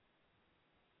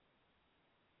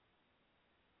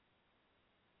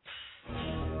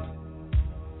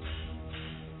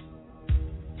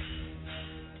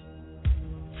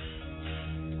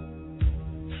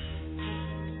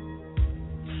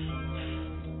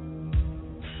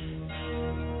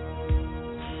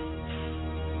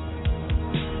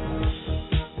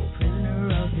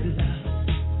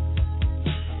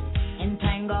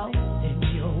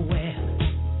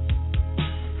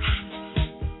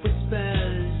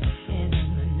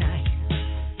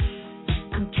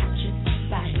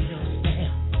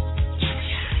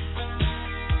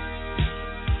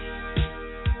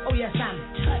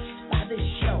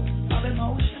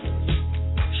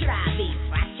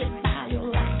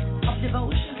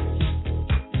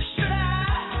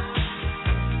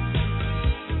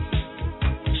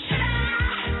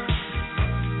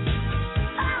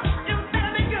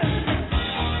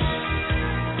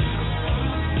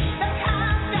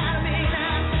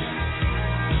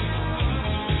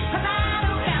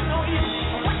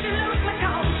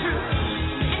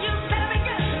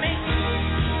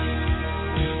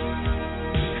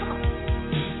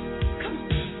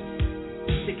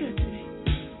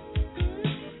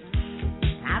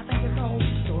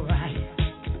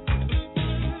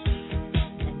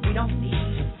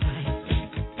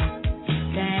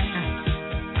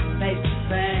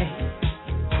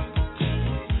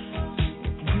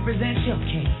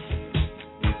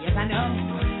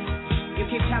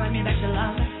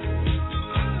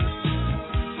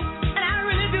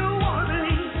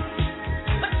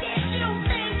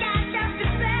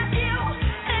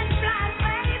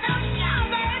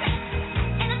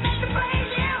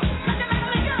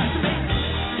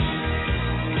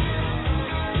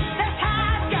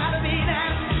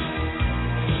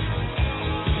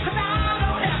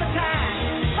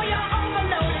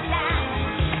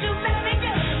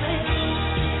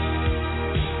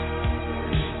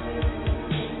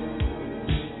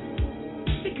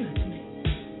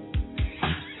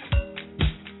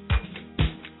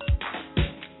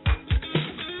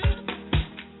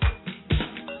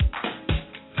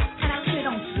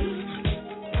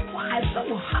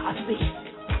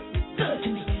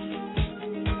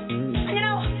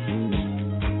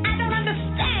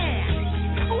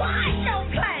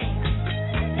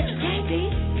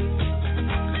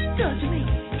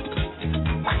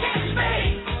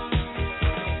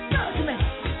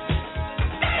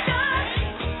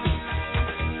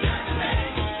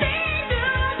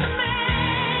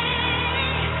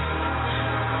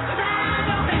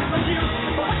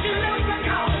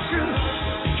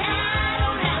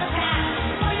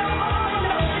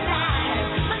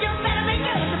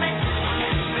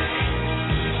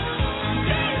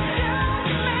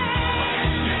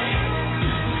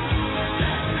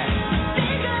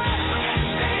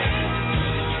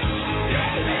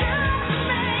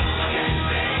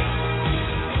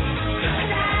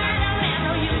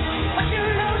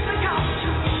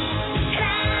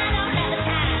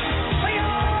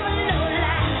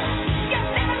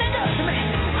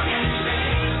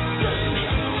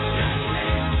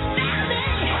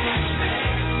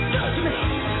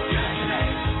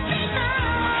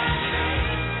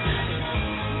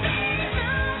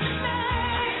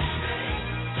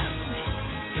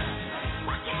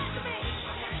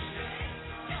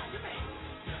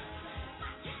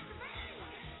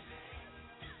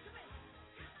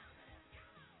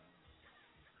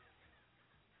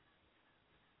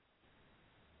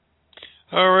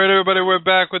 All right, everybody, we're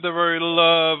back with the very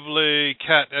lovely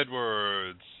Cat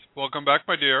Edwards. Welcome back,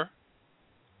 my dear.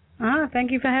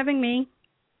 Thank you for having me.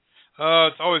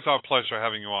 It's always our pleasure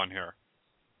having you on here.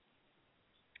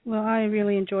 Well, I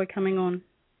really enjoy coming on.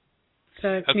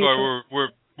 So that's why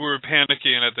we're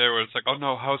panicking at there. Where it's like, oh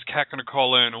no, how's Cat going to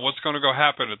call in, and what's going to go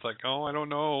happen? It's like, oh, I don't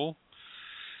know.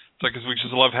 It's like, 'cause we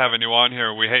just love having you on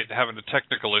here. We hate having the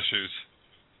technical issues.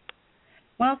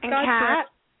 Well, Cat,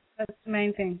 that's the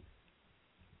main thing.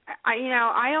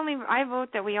 I vote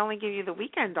that we only give you the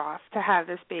weekend off to have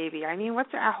this baby. I mean,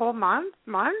 what's a whole month?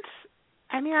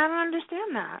 I mean, I don't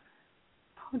understand that.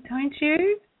 Oh, don't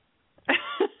you?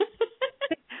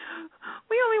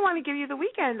 We only want to give you the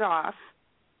weekend off.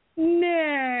 No.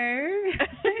 You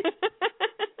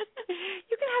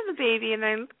can have the baby and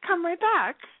then come right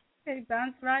back. Okay,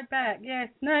 bounce right back. Yes,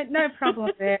 no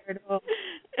problem there at all.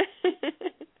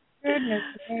 Goodness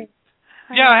me.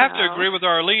 Yeah, I have to agree with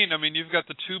Arlene. I mean, you've got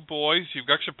the two boys, you've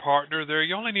got your partner there.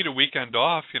 You only need a weekend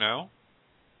off, you know.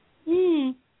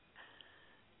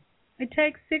 It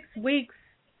takes 6 weeks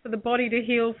for the body to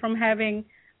heal from having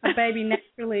a baby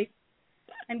naturally.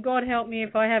 And God help me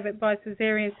if I have it by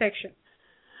cesarean section.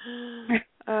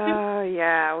 Oh,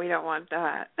 yeah, we don't want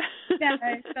that.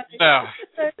 No.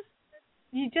 So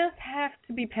you just have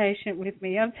to be patient with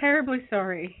me. I'm terribly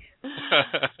sorry.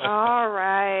 All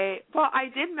right. Well, I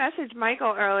did message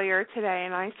Michael earlier today,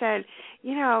 and I said,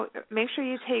 make sure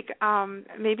you take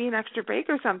maybe an extra break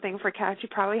or something for Kat. She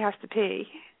probably has to pee.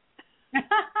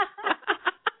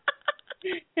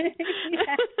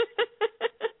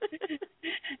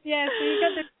 Yeah, so you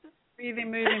got the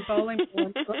breathing, moving, bowling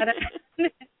ball.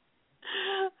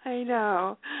 I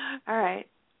know. All right.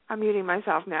 I'm muting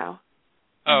myself now.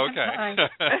 Oh, okay.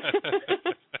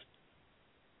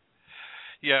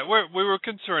 Yeah, we were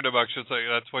concerned about. She was like,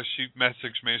 that's why she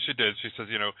messaged me. She did. She says,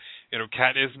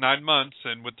 Kat is 9 months,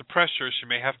 and with the pressure, she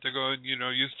may have to go and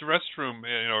use the restroom.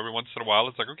 Every once in a while.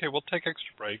 It's like, okay, we'll take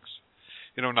extra breaks.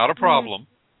 Not a problem.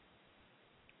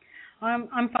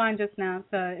 I'm fine just now,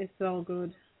 so it's all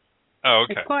good. Oh,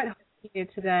 okay. It's quite hot here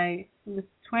today. It was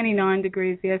 29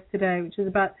 degrees yesterday, which is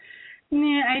about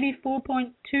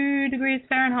 84.2 degrees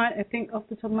Fahrenheit, I think, off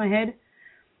the top of my head.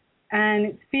 And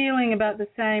it's feeling about the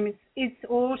same. It's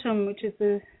autumn, which is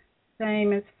the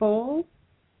same as fall.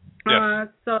 Yes.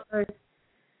 So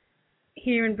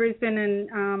here in Brisbane,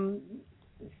 and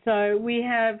so we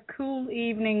have cool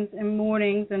evenings and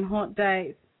mornings and hot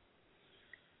days.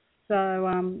 So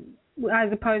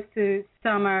as opposed to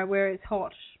summer where it's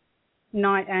hot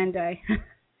night and day.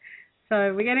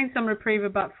 So we're getting some reprieve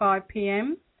about 5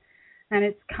 p.m. and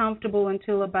it's comfortable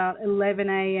until about 11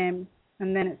 a.m.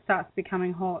 and then it starts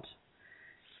becoming hot.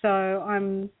 So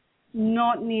I'm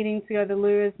not needing to go to the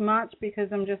loo as much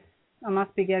because I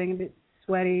must be getting a bit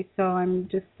sweaty, so I'm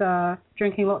just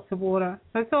drinking lots of water.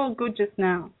 So it's all good just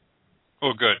now.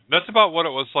 Oh, good. That's about what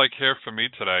it was like here for me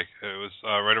today. It was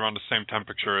right around the same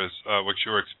temperature as what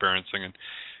you were experiencing. And,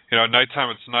 at nighttime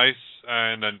it's nice,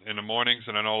 and then in the mornings,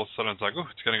 and then all of a sudden it's like,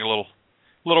 it's getting a little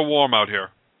warm out here.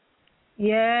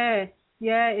 Yeah,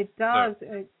 it does.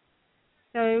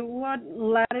 So what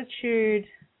latitude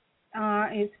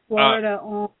is Florida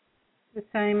on the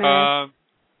same as?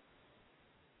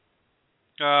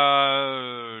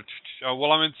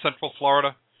 Well, I'm in Central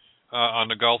Florida. On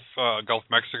the Gulf of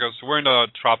Mexico, so we're in the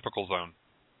tropical zone.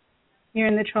 You're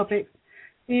in the tropics.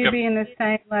 You'd be in the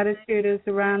same latitude as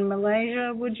around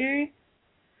Malaysia, would you?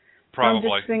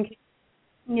 Probably. I'm just thinking,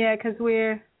 because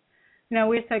we're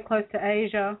so close to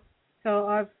Asia, so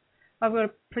I've got to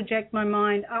project my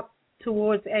mind up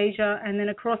towards Asia and then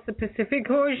across the Pacific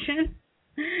Ocean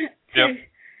to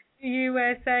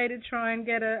USA to try and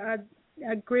get a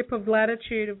grip of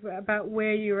latitude about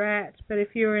where you're at. But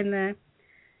if you're in the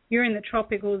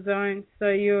tropical zone, so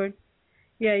you'd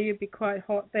be quite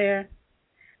hot there.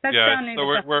 That's down in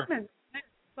we're Florida?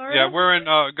 Yeah, we're in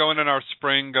going in our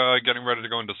spring, getting ready to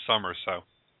go into summer. So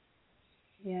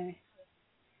getting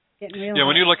real when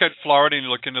hot. you look at Florida and you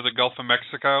look into the Gulf of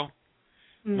Mexico,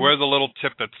 we're the little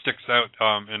tip that sticks out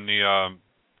in the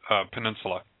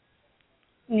peninsula.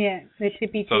 Yeah, the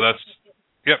tippy tip. So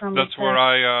that's where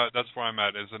I'm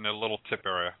at, is in the little tip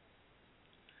area.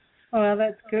 Oh, well,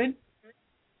 that's good.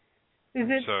 Is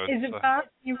it fast?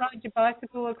 You ride your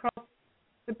bicycle across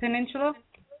the peninsula?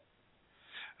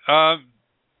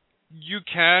 You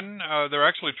can. They're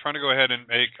actually trying to go ahead and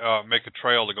make a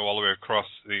trail to go all the way across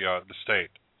the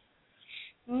state,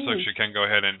 so you can go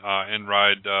ahead and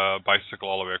ride bicycle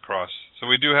all the way across. So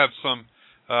we do have some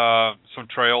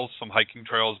trails, some hiking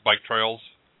trails, bike trails.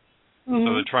 So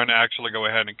they're trying to actually go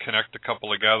ahead and connect a couple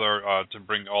together to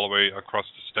bring all the way across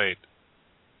the state.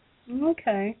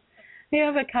 Okay. We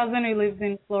have a cousin who lives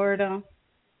in Florida,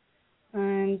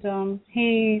 and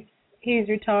he's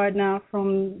retired now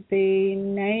from the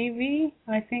Navy.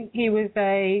 I think he was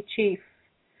a chief,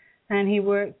 and he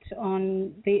worked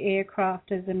on the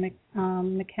aircraft as a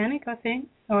mechanic, I think,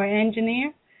 or an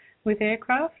engineer with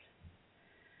aircraft.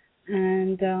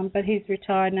 And but he's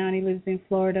retired now, and he lives in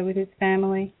Florida with his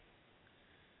family.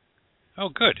 Oh,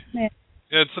 good. Yeah.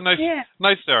 Yeah, it's a nice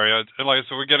area. And like I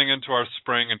said, we're getting into our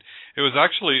spring, and it was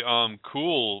actually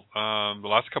cool the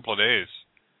last couple of days,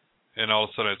 and all of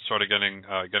a sudden it started getting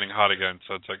hot again.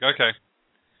 So it's like, okay.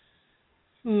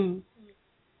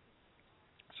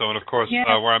 So, and of course,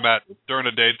 where I'm at during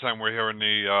the daytime, we're hearing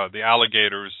the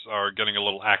alligators are getting a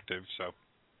little active. So.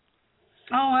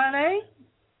 Oh, are they?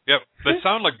 Yep, they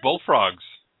sound like bullfrogs.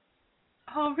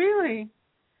 Oh, really?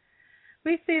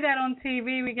 We see that on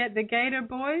TV. We get the Gator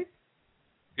Boys.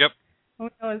 Yep.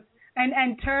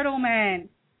 And Turtle Man,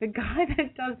 the guy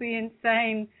that does the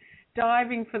insane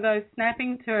diving for those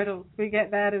snapping turtles. We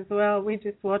get that as well. We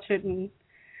just watch it and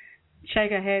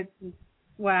shake our heads. And,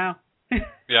 wow.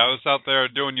 Yeah, I was out there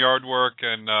doing yard work,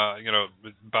 and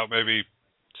about maybe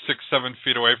 6-7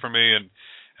 feet away from me, and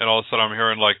and all of a sudden I'm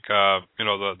hearing like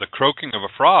the croaking of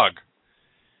a frog.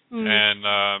 And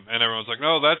everyone's like,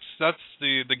 no, that's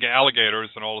the alligators,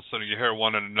 and all of a sudden you hear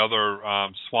one in another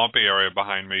swampy area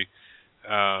behind me,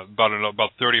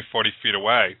 about 30 or 40 feet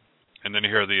away, and then you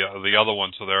hear the other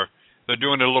one. So they're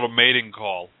doing a little mating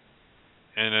call,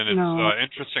 and then it's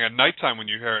interesting at nighttime when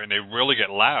you hear it, and they really get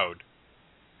loud.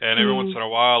 And every once in a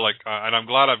while, and I'm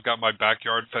glad I've got my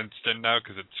backyard fenced in now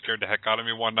because it scared the heck out of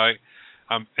me one night.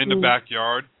 I'm in the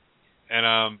backyard, and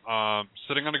I'm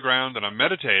sitting on the ground and I'm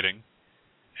meditating.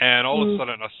 And all of a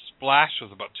sudden, a splash was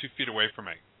about 2 feet away from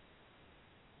me.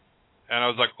 And I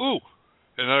was like, ooh.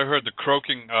 And then I heard the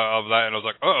croaking of that, and I was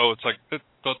like, uh-oh. It's like, I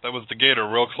thought that was the gator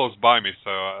real close by me.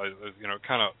 So, it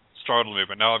kind of startled me.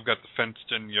 But now I've got the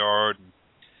fenced-in yard, and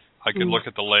I can look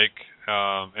at the lake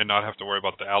and not have to worry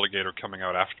about the alligator coming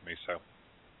out after me. So.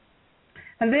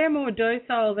 And they're more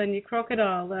docile than your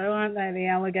crocodile, though, aren't they, the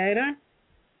alligator?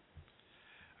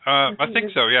 I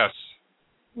think so, yes.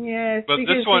 Yes. But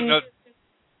this one...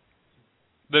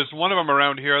 There's one of them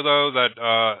around here, though,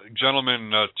 that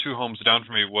gentleman 2 homes down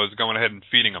from me was going ahead and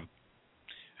feeding them.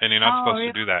 And you're not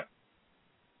supposed to do that.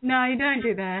 No, you don't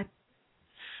do that.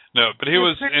 No, but he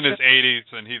was in his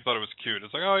 80s, and he thought it was cute.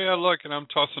 It's like, oh, yeah, look, and I'm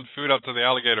tossing food out to the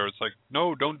alligator. It's like,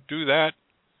 no, don't do that.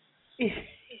 It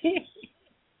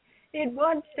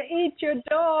wants to eat your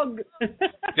dog.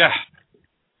 Yeah.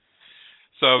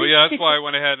 So, but yeah, that's why I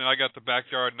went ahead and I got the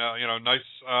backyard now, nice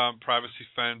privacy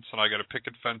fence, and I got a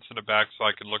picket fence in the back so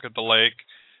I can look at the lake.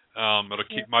 It'll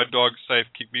keep my dog safe,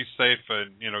 keep me safe,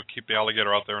 and, keep the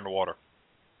alligator out there in the water.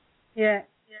 Yeah.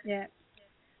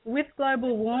 With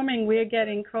global warming, we're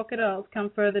getting crocodiles come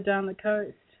further down the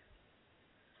coast.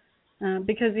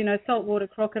 Because, saltwater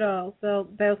crocodiles,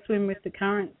 they'll swim with the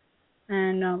current.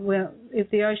 And, if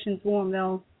the ocean's warm,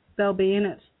 they'll be in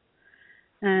it.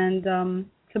 And,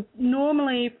 so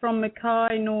normally from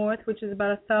Mackay north, which is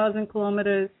about 1,000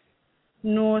 kilometres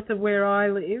north of where I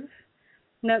live,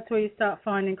 that's where you start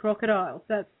finding crocodiles.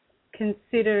 That's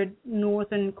considered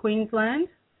northern Queensland.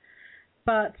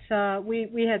 But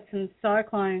we had some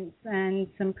cyclones and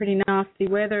some pretty nasty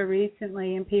weather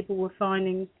recently, and people were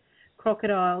finding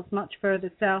crocodiles much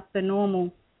further south than normal.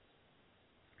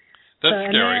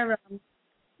 That's scary.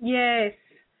 Yes.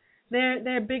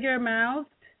 They're bigger mouthed,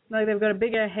 like they've got a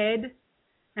bigger head.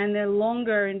 And they're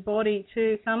longer in body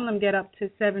too. Some of them get up to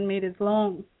 7 meters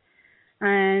long,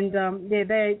 and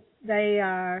they're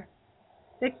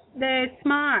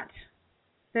smart.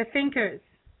 They're thinkers.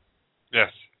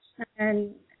 Yes.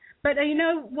 But you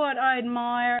know what I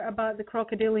admire about the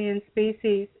crocodilian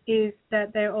species is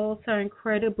that they're also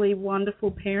incredibly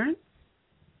wonderful parents,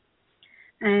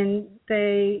 and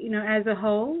they, as a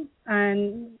whole,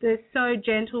 and they're so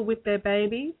gentle with their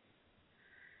babies.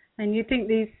 And you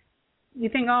think,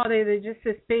 oh, they're just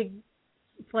this big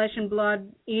flesh and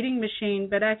blood eating machine,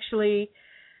 but actually,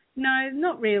 no,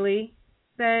 not really.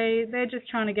 They're just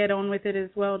trying to get on with it as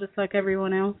well, just like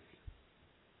everyone else.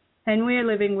 And we're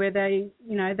living where they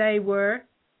were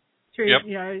through,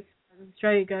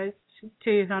 Australia goes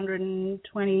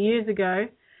 220 years ago.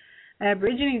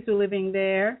 Aborigines were living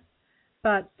there,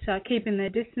 but keeping their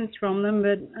distance from them.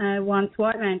 But once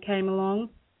white man came along,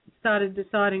 started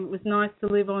deciding it was nice to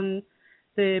live on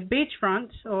the beachfront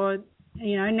or,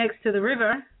 next to the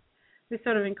river, they're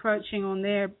sort of encroaching on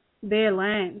their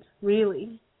land,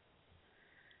 really.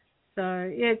 So,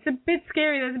 yeah, it's a bit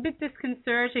scary. It's a bit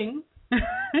disconcerting.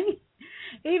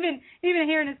 Even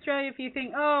here in Australia, if you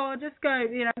think, oh, I'll just go,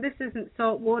 this isn't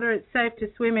salt water, it's safe to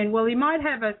swim in. Well, you might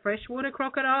have a freshwater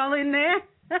crocodile in there.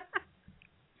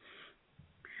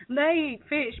 They eat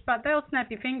fish, but they'll snap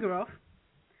your finger off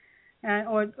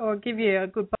or give you a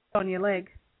good bite on your leg.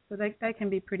 So they can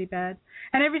be pretty bad.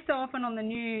 And every so often on the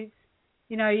news,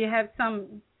 you have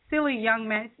some silly young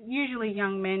men, usually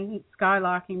young men,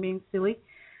 skylarking, being silly,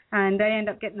 and they end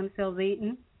up getting themselves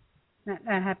eaten. That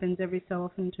happens every so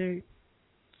often too.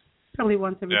 Probably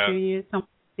once every 2 years, someone's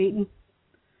eaten.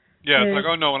 Yeah, it's like,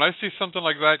 oh no, when I see something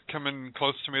like that coming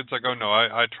close to me, it's like, oh no,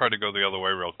 I try to go the other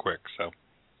way real quick, so.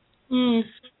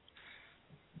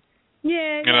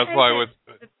 Yeah. And that's why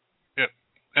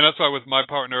and that's why with my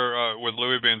partner, with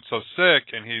Louis being so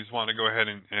sick, and he's wanting to go ahead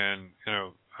and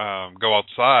go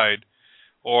outside,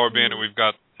 or being that we've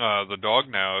got the dog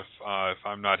now, if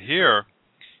I'm not here,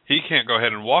 he can't go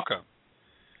ahead and walk him.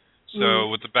 So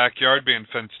with the backyard being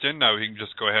fenced in now, he can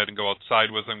just go ahead and go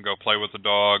outside with him, go play with the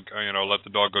dog, let the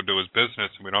dog go do his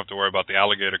business, and we don't have to worry about the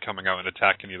alligator coming out and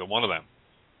attacking either one of them.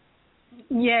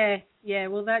 Yeah.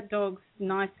 Well, that dog's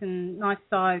nice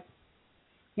size.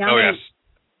 Yummy. Oh yes.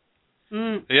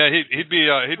 Yeah, he'd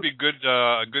be good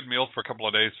a good meal for a couple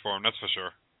of days for him. That's for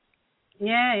sure.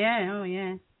 Yeah. Oh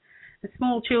yeah.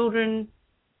 small children,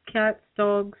 cats,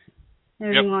 dogs,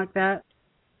 everything like that.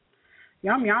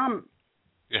 Yum, yum.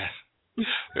 Yeah.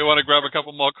 We want to grab a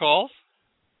couple more calls?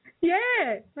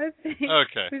 Yeah. Let's see.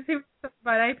 Okay. Let's see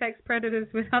about apex predators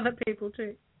with other people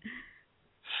too.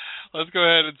 Let's go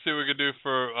ahead and see what we can do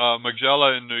for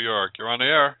Magella in New York. You're on the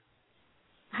air.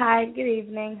 Hi, good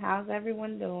evening. How's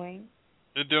everyone doing?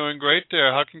 You're doing great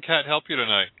there. How can Kat help you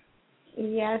tonight?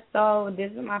 Yeah, so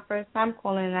this is my first time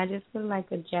calling, and I just would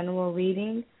like a general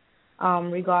reading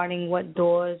regarding what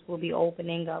doors will be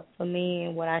opening up for me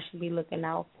and what I should be looking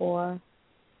out for.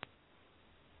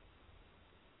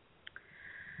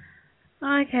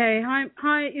 Okay.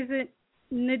 Hi. Is it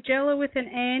Nigella with an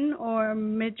N or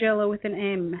Magella with an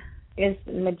M? It's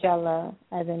Magella,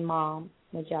 as in mom,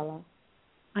 Magella.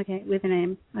 Okay, with an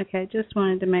M. Okay, just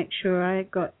wanted to make sure I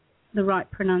got the right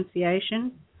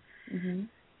pronunciation.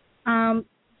 Mm-hmm.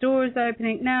 Doors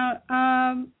opening. Now,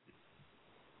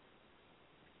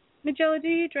 Magella, do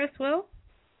you dress well?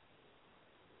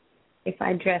 If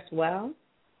I dress well?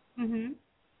 Mm-hmm.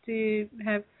 Do you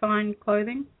have fine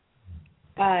clothing?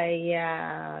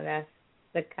 Yeah, that's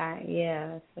the kind,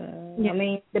 yeah. So, yeah. I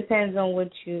mean, depends on what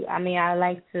you, I mean, I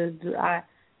like to do, I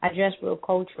dress real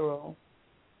cultural.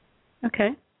 Okay.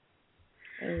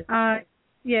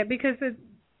 Yeah, because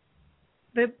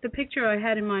the picture I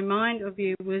had in my mind of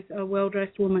you was a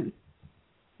well-dressed woman.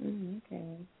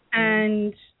 Okay.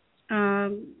 And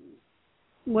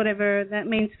whatever that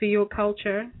means for your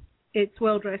culture, it's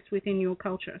well-dressed within your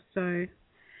culture. So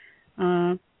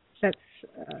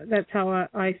that's how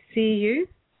I see you.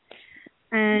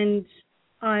 And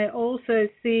I also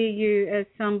see you as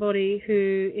somebody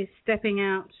who is stepping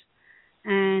out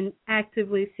and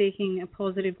actively seeking a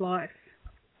positive life.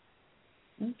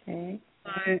 Okay.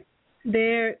 So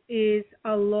there is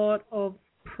a lot of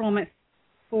promise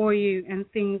for you and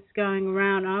things going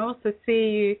around. I also see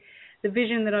you, the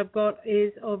vision that I've got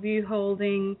is of you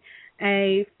holding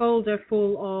a folder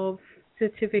full of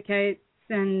certificates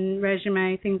and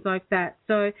resume, things like that.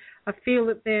 So I feel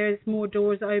that there's more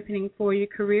doors opening for you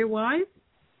career-wise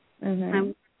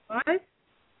and work-wise.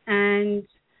 And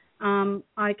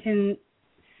I can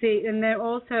see, and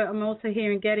I'm also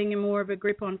hearing getting more of a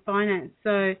grip on finance.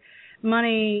 So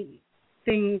money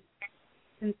things,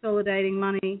 consolidating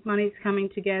money's coming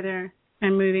together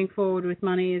and moving forward with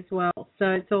money as well. So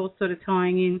it's all sort of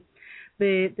tying in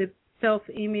the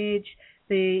self-image,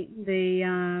 the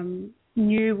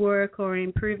new work or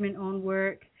improvement on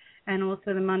work, and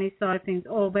also the money side of things,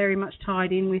 all very much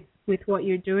tied in with what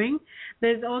you're doing.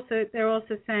 They're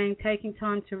also saying taking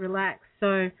time to relax.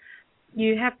 So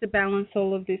you have to balance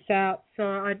all of this out. So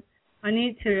I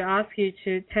need to ask you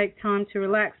to take time to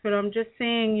relax, but I'm just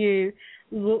seeing you're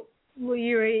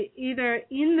either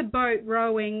in the boat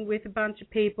rowing with a bunch of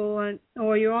people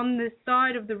or you're on the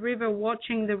side of the river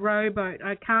watching the rowboat.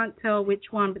 I can't tell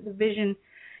which one, but the vision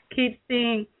keeps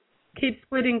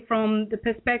splitting from the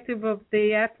perspective of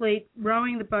the athlete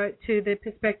rowing the boat to the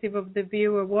perspective of the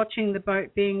viewer watching the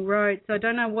boat being rowed. So I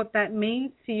don't know what that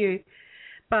means to you,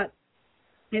 but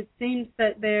it seems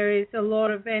that there is a lot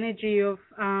of energy of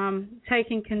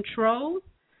taking control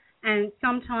and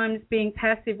sometimes being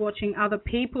passive, watching other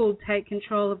people take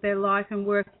control of their life and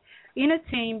work in a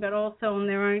team, but also on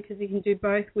their own, because you can do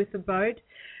both with a boat,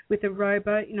 with a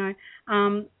rowboat,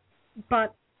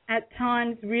 but at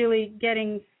times really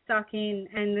getting stuck in,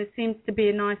 and there seems to be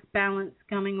a nice balance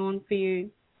coming on for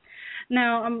you.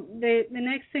 Now, the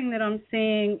next thing that I'm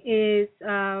seeing is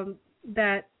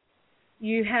that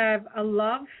you have a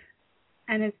love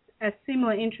and a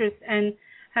similar interest. And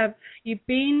have you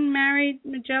been married,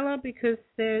 Magella? Because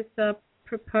there's a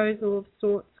proposal of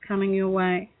sorts coming your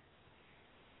way.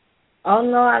 Oh,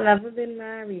 no, I've never been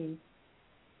married.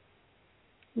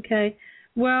 Okay.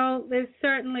 Well, there's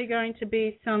certainly going to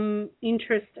be some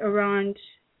interest around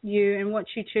you, and what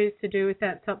you choose to do with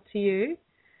that's up to you.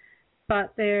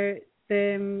 But the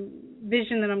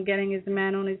vision that I'm getting is a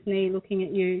man on his knee looking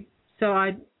at you. So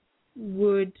I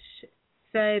would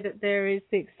say that there is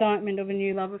the excitement of a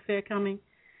new love affair coming,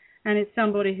 and it's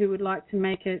somebody who would like to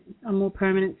make it a more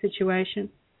permanent situation.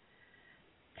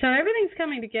 So everything's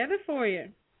coming together for you.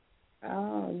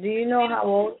 Oh, do you know how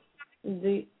old?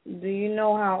 Do you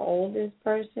know how old this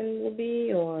person will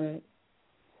be, or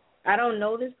I don't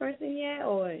know this person yet,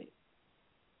 or?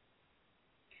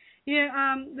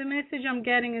 Yeah, the message I'm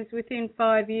getting is within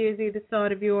 5 years, either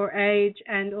side of your age,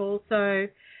 and also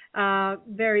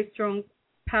very strong,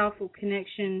 powerful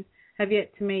connection have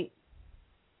yet to meet.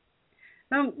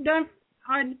 I'm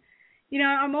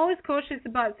always cautious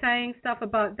about saying stuff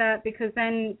about that, because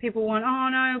then people want, oh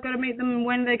no, I've got to meet them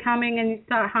when they're coming, and you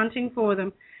start hunting for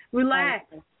them. Relax.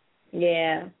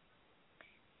 Yeah.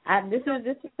 This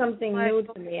is something new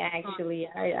to me, actually.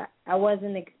 I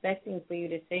wasn't expecting for you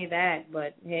to say that,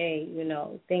 but hey,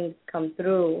 things come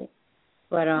through.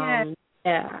 But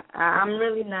yeah, I'm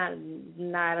really not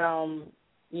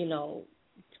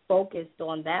focused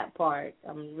on that part.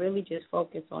 I'm really just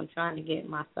focused on trying to get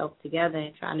myself together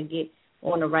and trying to get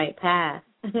on the right path.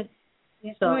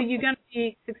 So you're going to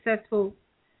be successful.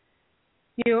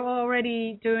 You're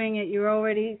already doing it. You're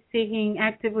already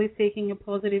actively seeking a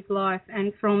positive life,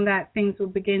 and from that, things will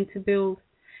begin to build.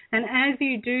 And as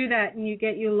you do that and you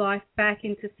get your life back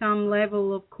into some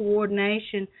level of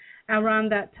coordination, around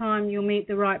that time you'll meet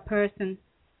the right person.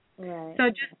 Right. So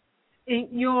just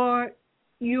your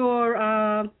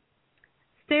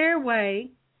stairway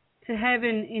to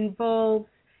heaven involves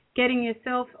getting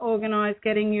yourself organized,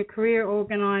 getting your career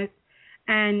organized,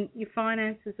 and your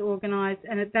finances organized.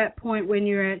 And at that point, when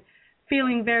you're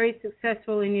feeling very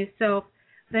successful in yourself,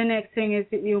 the next thing is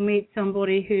that you'll meet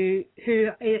somebody who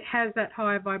has that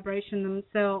higher vibration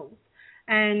themselves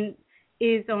and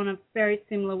is on a very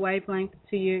similar wavelength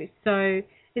to you. So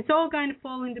it's all going to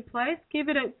fall into place. Give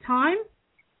it a time.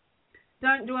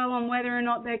 Don't dwell on whether or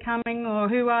not they're coming or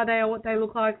who are they or what they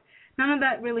look like. None of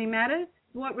that really matters.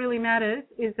 What really matters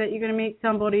is that you're going to meet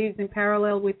somebody who's in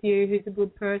parallel with you, who's a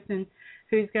good person,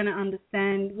 who's going to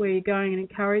understand where you're going and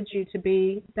encourage you to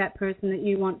be that person that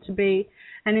you want to be.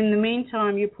 And in the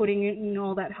meantime, you're putting in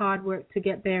all that hard work to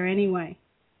get there anyway.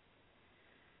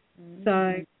 Mm-hmm.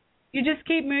 So you just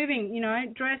keep moving,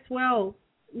 dress well.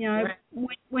 Right.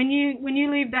 When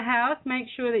you leave the house, make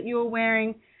sure that you're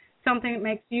wearing something that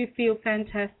makes you feel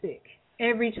fantastic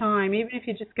every time, even if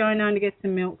you're just going down to get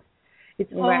some milk.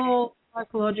 It's all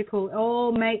psychological. It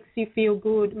all makes you feel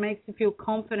good, makes you feel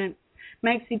confident,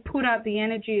 makes you put out the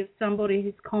energy of somebody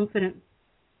who's confident.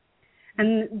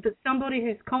 And somebody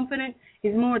who's confident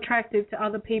is more attractive to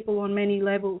other people on many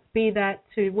levels, be that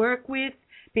to work with,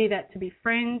 be that to be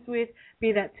friends with,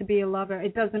 be that to be a lover.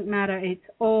 It doesn't matter. It's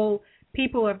all,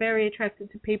 people are very attracted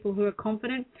to people who are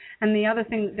confident, and the other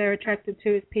thing that they're attracted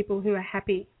to is people who are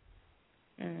happy.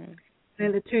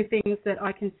 They're the two things that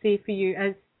I can see for you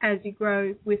as you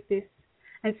grow with this.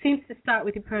 And it seems to start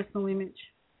with your personal image.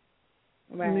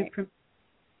 Right.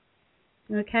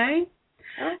 Okay?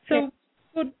 So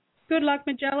good luck,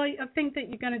 Magella. I think that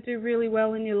you're going to do really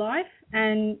well in your life,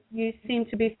 and you seem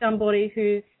to be somebody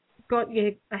who's got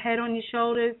a head on your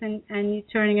shoulders and you're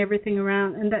turning everything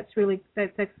around, and that's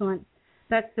excellent.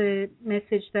 That's the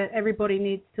message that everybody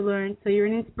needs to learn. So you're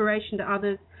an inspiration to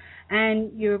others,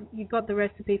 and you've got the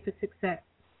recipe for success.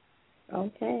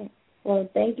 Okay. Well,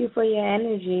 thank you for your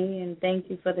energy, and thank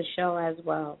you for the show as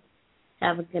well.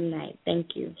 Have a good night.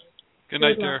 Thank you. Good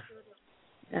night, dear.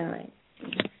 All right.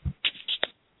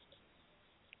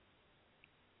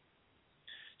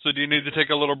 So do you need to take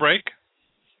a little break?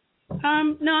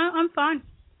 No, I'm fine.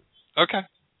 Okay.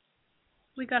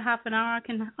 We got half an hour.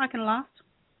 I can last.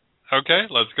 Okay,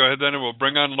 let's go ahead then, and we'll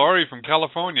bring on Laurie from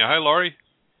California. Hi, Laurie.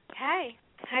 Hi.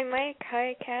 Hi, Mike.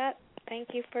 Hi, Kat. Thank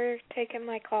you for taking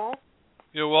my call.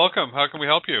 You're welcome. How can we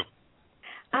help you?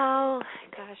 Oh,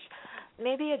 gosh.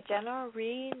 Maybe a general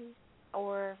read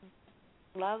or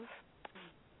love.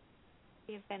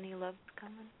 See if any love's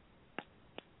coming.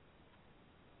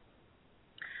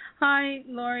 Hi,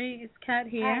 Laurie. It's Kat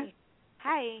here.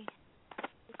 Hi.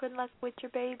 Good luck with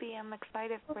your baby. I'm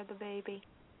excited for the baby.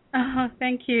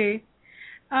 Thank you.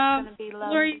 It's going to be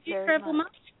loved. Laurie, do you travel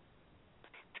much?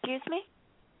 Excuse me?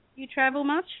 You travel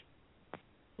much?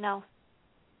 No.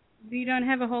 You don't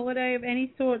have a holiday of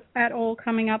any sort at all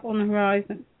coming up on the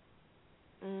horizon?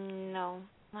 No.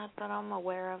 Not that I'm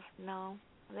aware of, no.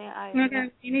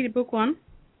 Okay, you need to book one.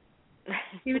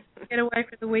 You need to get away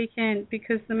for the weekend,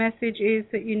 because the message is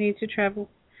that you need to travel.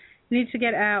 You need to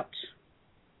get out.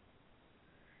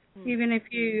 Even if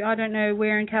I don't know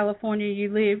where in California you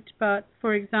lived, but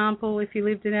for example, if you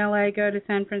lived in LA, go to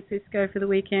San Francisco for the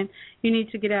weekend. You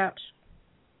need to get out.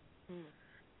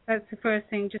 That's the first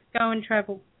thing. Just go and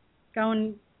travel. Go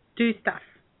and do stuff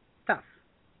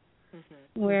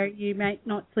where you may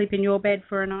not sleep in your bed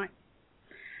for a night.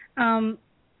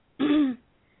 The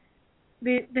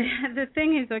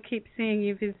thing is, I keep seeing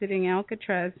you visiting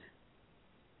Alcatraz.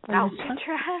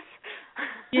 Alcatraz?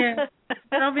 Yeah,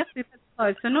 but obviously that's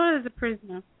close. So not as a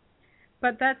prisoner,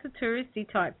 but that's a touristy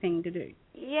type thing to do.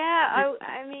 Yeah,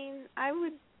 I mean, I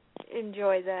would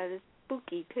enjoy that. It's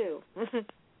spooky too.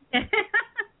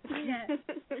 Yeah,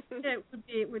 it would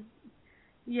be. It would.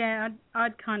 Yeah,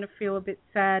 I'd kind of feel a bit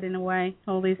sad in a way.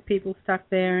 All these people stuck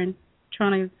there and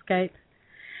trying to escape.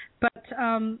 But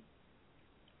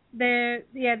there's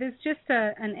just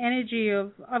an energy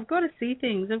of I've got to see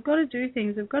things. I've got to do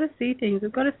things. I've got to see things.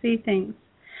 I've got to see things.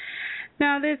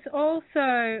 Now, there's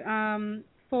also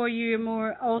for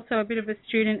you also a bit of a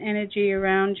student energy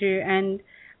around you, and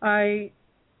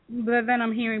then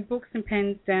I'm hearing books and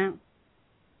pens down.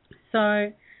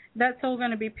 So that's all going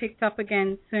to be picked up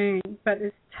again soon, but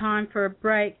it's time for a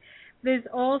break. There's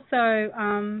also,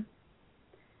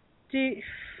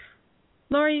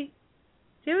 Laurie,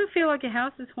 do you ever feel like your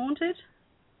house is haunted?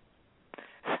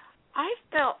 I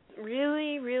felt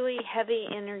really, really heavy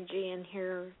energy in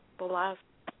here the last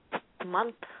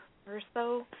month or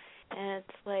so, and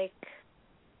it's like,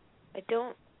 I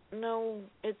don't know,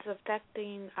 it's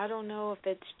affecting, I don't know if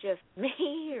it's just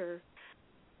me or,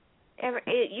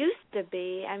 it used to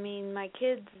be, I mean, my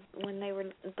kids, when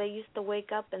they used to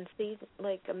wake up and see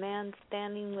like a man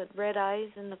standing with red eyes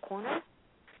in the corner.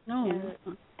 No.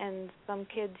 And some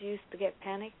kids used to get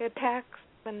panic attacks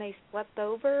when they slept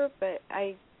over, but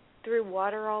I threw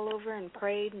water all over and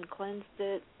prayed and cleansed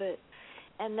it,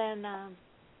 and then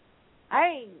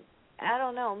I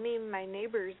don't know, me and my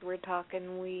neighbors were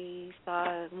talking, we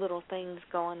saw little things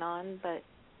going on, but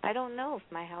I don't know if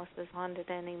my house is haunted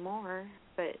anymore.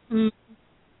 But do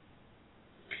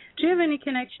you have any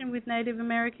connection with Native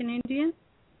American Indians?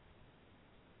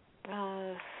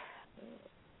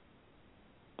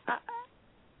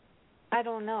 I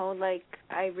don't know. Like,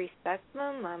 I respect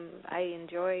them. I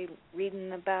enjoy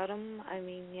reading about them. I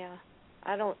mean, yeah.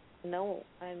 I don't know.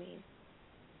 I mean.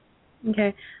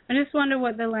 Okay. I just wonder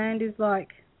what the land is like.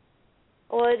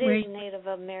 Well, it is Native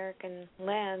American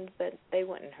land, but they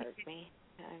wouldn't hurt me.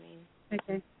 I mean.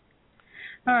 Okay.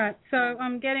 All right. So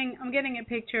I'm getting a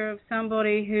picture of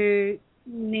somebody who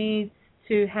needs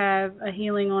to have a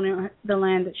healing on the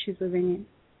land that she's living in.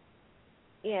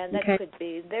 Yeah, that could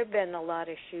be. There have been a lot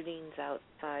of shootings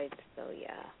outside, so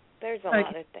yeah. There's a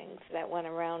lot of things that went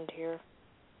around here.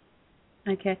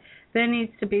 Okay. There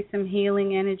needs to be some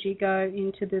healing energy go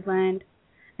into the land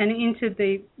and into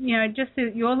the, just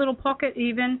your little pocket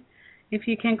even, if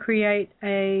you can create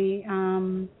a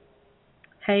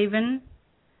haven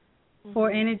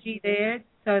for energy there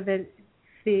so that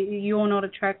you're not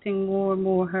attracting more and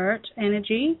more hurt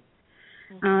energy.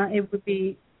 It would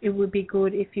be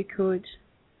good if you could.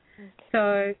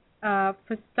 So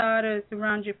for starters,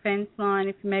 around your fence line,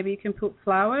 if maybe you can put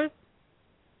flowers,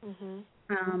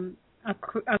 a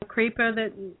creeper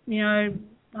that,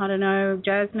 I don't know,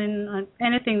 jasmine,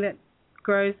 anything that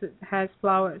grows that has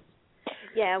flowers.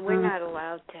 Yeah, we're not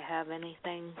allowed to have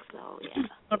anything, so yeah.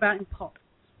 What about in pots?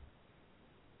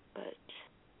 But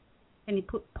can you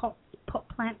put pot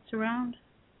plants around?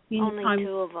 Only 2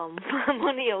 of them. I'm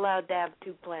only allowed to have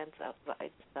 2 plants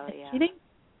outside, so yeah. You think?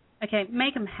 Okay,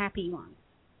 make them happy ones.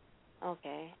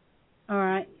 Okay. All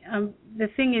right. The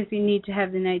thing is, you need to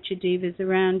have the nature divas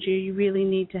around you. You really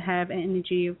need to have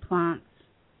energy of plants.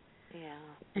 Yeah.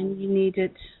 And you need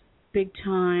it big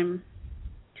time.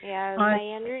 Yeah, my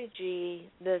energy,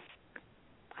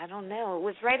 I don't know, it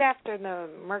was right after the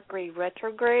Mercury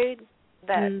retrograde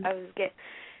that I was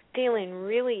feeling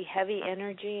really heavy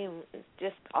energy and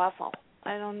just awful.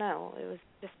 I don't know. It was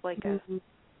just like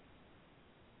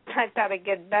I thought it'd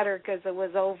get better because it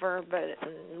was over, but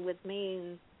with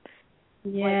me,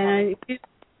 it's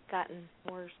gotten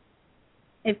worse.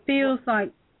 It feels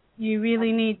like you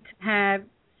really need to have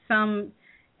some,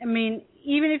 I mean,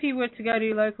 even if you were to go to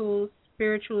your local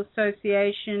spiritual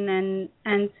association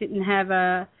and sit and have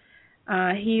a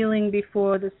healing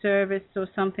before the service or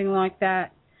something like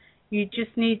that, you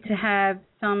just need to have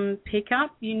some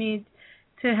pickup. You need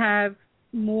to have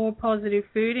more positive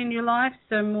food in your life,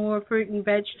 so more fruit and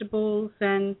vegetables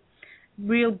and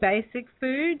real basic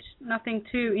food, nothing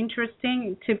too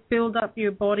interesting, to build up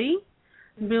your body,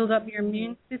 build up your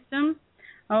immune system.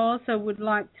 I also would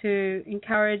like to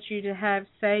encourage you to have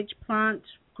sage plant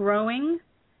growing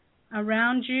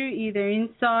around you, either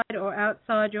inside or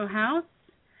outside your house.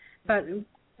 But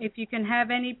if you can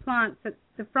have any plants at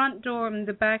the front door and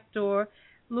the back door,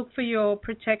 look for your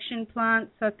protection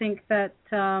plants. I think that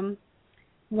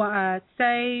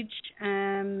sage,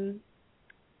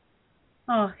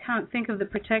 I can't think of the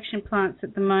protection plants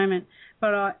at the moment,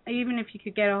 but even if you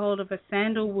could get a hold of a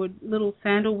little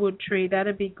sandalwood tree,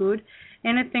 that'd be good.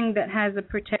 Anything that has a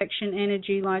protection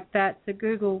energy like that, so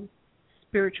Google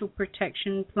spiritual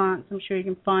protection plants. I'm sure you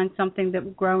can find something that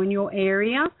will grow in your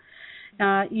area.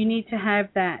 You need to have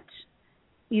that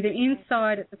either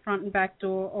inside at the front and back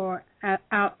door or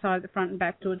outside the front and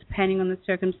back door, depending on the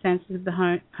circumstances of the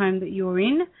home that you're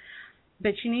in.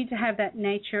 But you need to have that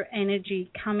nature energy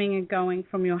coming and going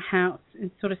from your house and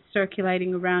sort of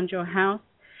circulating around your house.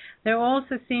 There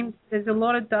also seems there's a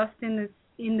lot of dust in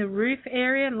the roof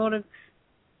area. A lot of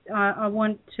I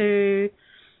want to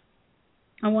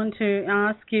I want to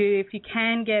ask you if you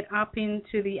can get up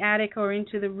into the attic or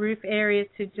into the roof area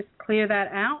to just clear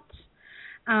that out.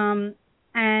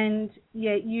 And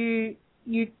yeah, you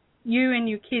and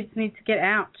your kids need to get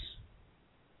out.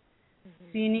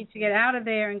 So you need to get out of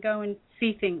there and go and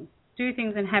see things, do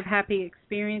things, and have happy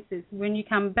experiences. When you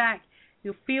come back,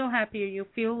 you'll feel happier, you'll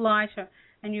feel lighter,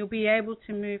 and you'll be able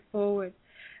to move forward.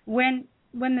 When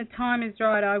the time is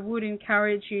right, I would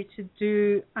encourage you to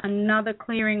do another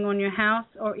clearing on your house,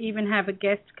 or even have a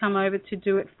guest come over to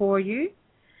do it for you.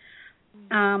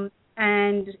 And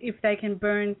if they can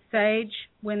burn sage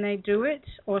when they do it,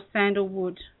 or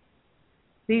sandalwood.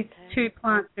 These two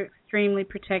plants are extremely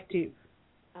protective.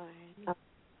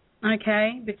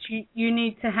 Okay, but you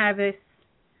need to have this.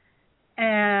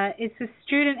 It's a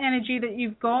student energy that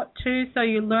you've got too, so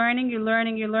you're learning,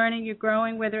 you're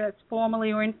growing, whether it's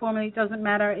formally or informally, it doesn't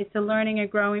matter. It's a learning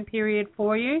and growing period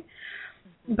for you.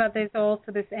 But there's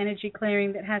also this energy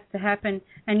clearing that has to happen,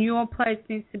 and your place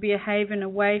needs to be a haven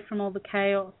away from all the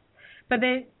chaos. But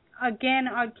there, again,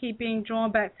 I keep being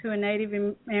drawn back to a Native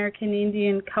American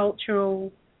Indian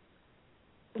cultural.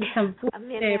 I'm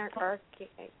in there.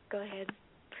 Go ahead.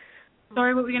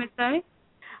 Sorry, what were you going to say?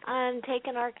 I'm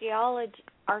taking archaeology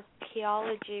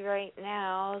right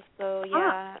now, so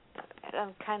yeah,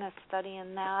 I'm kind of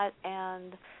studying that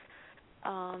and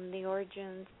the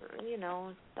origins,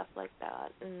 stuff like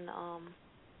that. And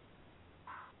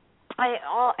I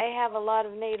have a lot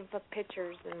of Native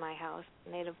pictures in my house,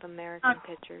 Native American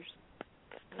pictures.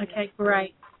 Okay,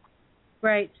 great.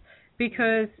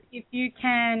 Because if you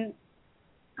can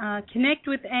connect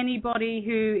with anybody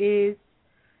who is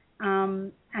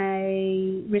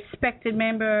a respected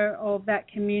member of that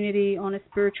community on a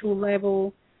spiritual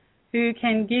level, who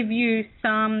can give you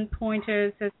some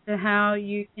pointers as to how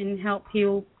you can help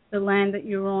heal the land that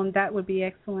you're on, that would be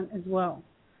excellent as well.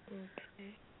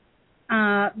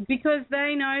 Okay. Because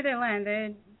they know their land.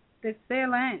 It's their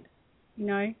land,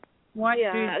 White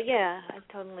dudes. Yeah,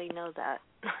 I totally know that.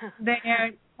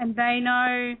 They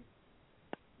know.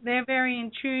 They're very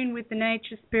in tune with the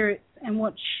nature spirits and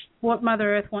what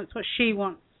Mother Earth wants, what she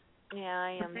wants. Yeah,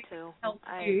 I am too.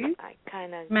 I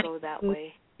kind of go that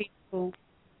way. Peaceful.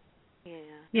 Yeah.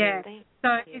 Yeah.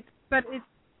 It's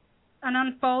an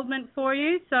unfoldment for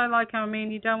you. So,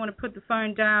 you don't want to put the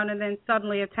phone down and then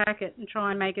suddenly attack it and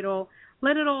try and make it all.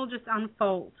 Let it all just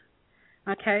unfold.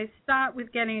 Okay. Start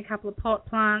with getting a couple of pot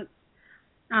plants.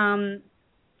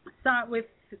 Start with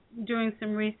doing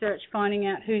some research, finding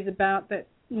out who's about that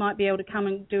might be able to come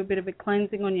and do a bit of a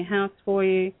cleansing on your house for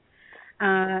you.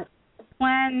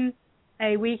 Plan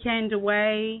a weekend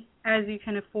away as you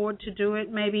can afford to do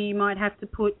it. Maybe you might have to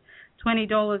put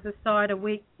 $20 aside a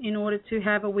week in order to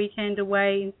have a weekend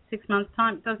away in 6 months'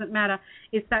 time. It doesn't matter.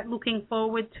 It's that looking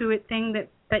forward to it thing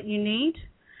that you need.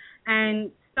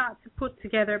 And start to put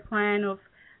together a plan of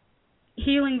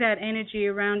healing that energy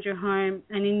around your home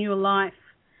and in your life,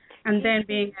 and then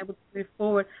being able to move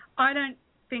forward. I don't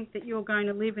think that you're going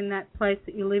to live in that place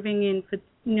that you're living in for,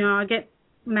 I get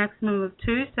maximum of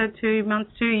 2, so 2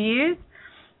 months, 2 years.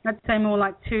 I'd say more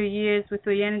like 2 years with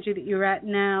the energy that you're at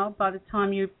now. By the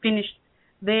time you've finished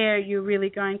there, you're really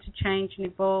going to change and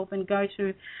evolve and go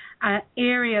to an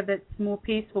area that's more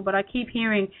peaceful. But I keep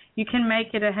hearing, you can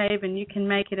make it a haven, you can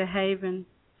make it a haven.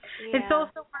 Yeah, it's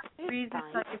also one of the reasons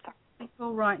that if you're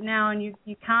single right now and you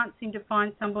can't seem to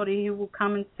find somebody who will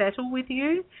come and settle with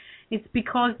you, it's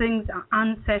because things are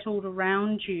unsettled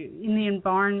around you in the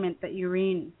environment that you're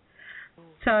in.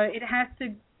 So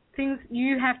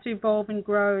you have to evolve and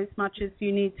grow as much as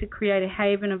you need to create a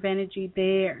haven of energy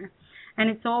there. And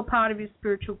it's all part of your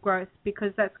spiritual growth,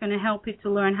 because that's going to help you to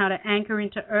learn how to anchor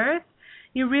into Earth.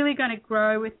 You're really going to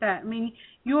grow with that. I mean,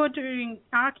 you're doing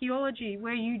archaeology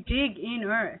where you dig in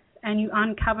Earth and you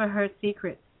uncover her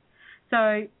secrets.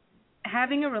 So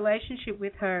having a relationship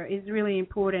with her is really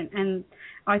important, and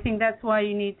I think that's why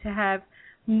you need to have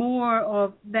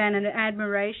more than an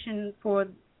admiration for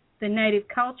the native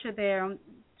culture there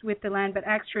with the land, but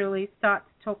actually start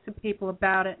to talk to people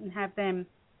about it and have them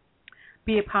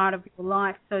be a part of your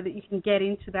life so that you can get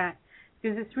into that,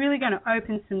 because it's really going to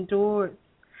open some doors.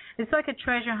 It's like a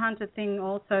treasure hunter thing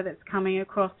also that's coming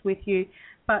across with you,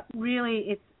 but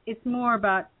really it's more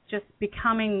about just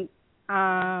becoming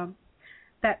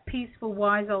that peaceful,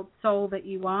 wise old soul that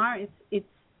you are. It's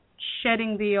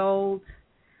shedding the old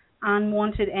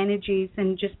unwanted energies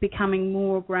and just becoming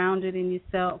more grounded in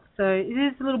yourself. So it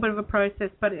is a little bit of a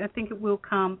process, but I think it will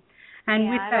come. And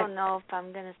with I don't know if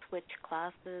I'm going to switch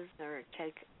classes or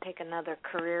take another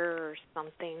career or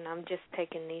something. I'm just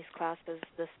taking these classes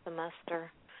this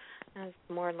semester. And it's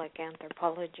more like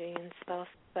anthropology and stuff,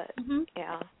 but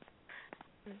yeah.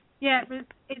 Yeah,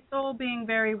 it's all being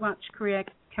very much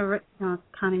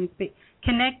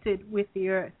connected with the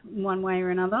earth in one way or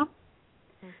another.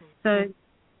 So,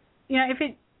 if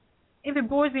it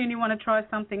bores you and you want to try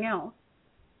something else,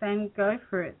 then go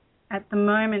for it. At the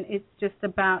moment, it's just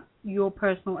about your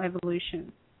personal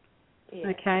evolution. Yeah.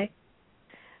 Okay?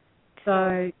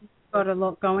 So, you've got a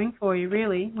lot going for you,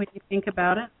 really, when you think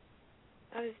about it.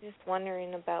 I was just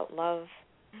wondering about love.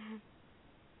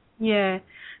 Yeah.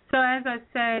 So, as I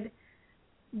said,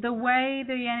 the way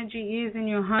the energy is in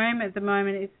your home at the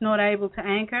moment, it's not able to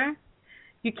anchor.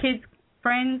 Your kids'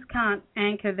 friends can't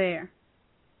anchor there.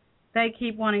 They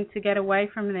keep wanting to get away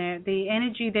from there. The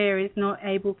energy there is not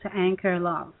able to anchor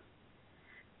love.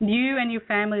 You and your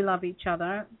family love each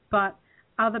other, but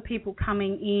other people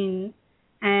coming in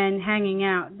and hanging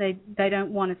out, they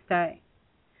don't want to stay.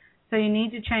 So you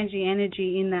need to change the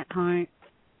energy in that home.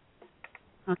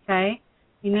 Okay?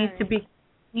 You need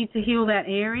to heal that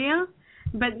area,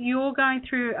 but you're going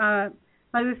through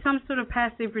there's some sort of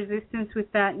passive resistance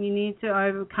with that, and you need to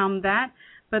overcome that.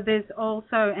 But there's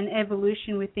also an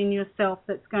evolution within yourself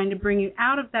that's going to bring you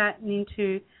out of that and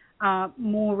into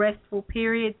more restful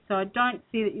periods. So I don't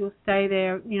see that you'll stay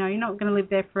there. You're not going to live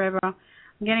there forever. I'm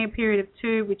getting a period of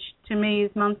 2, which to me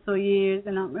is months or years,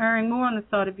 and I'm erring more on the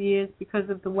side of years because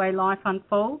of the way life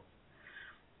unfolds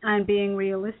and being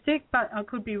realistic. But I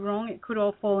could be wrong. It could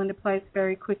all fall into place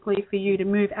very quickly for you to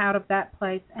move out of that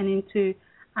place and into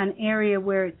an area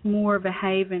where it's more of a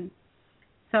haven.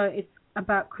 So it's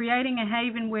about creating a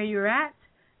haven where you're at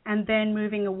and then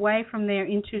moving away from there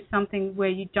into something where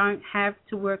you don't have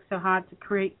to work so hard to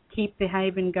keep the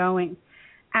haven going.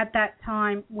 At that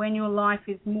time, when your life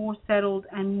is more settled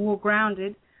and more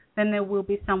grounded, then there will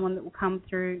be someone that will come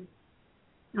through.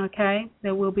 Okay?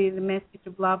 There will be the message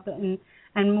of love and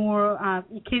more,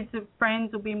 your kids and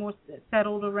friends will be more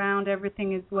settled around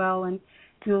everything as well, and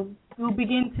you'll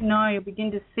begin to know, you'll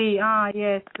begin to see,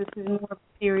 yes, this is more of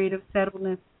a period of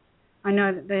settledness. I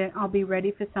know that I'll be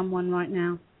ready for someone right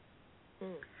now.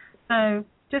 So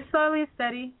just slowly and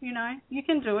steady, you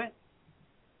can do it.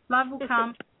 Love will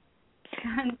come.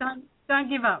 And don't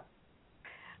give up.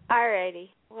 All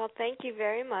righty. Well, thank you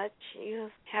very much. You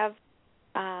have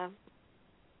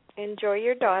enjoy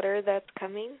your daughter that's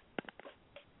coming.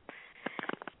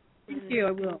 Thank you,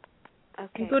 I will. Okay.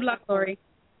 And good luck, Lori.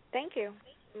 Thank you.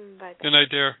 Bye. Good night,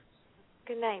 dear.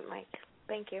 Good night, Mike.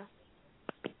 Thank you.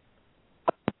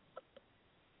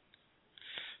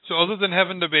 So other than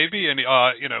having the baby,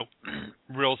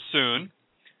 real soon,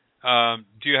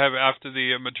 do you have, after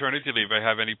the maternity leave,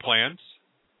 have any plans?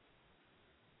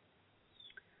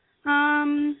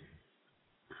 I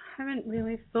haven't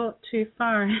really thought too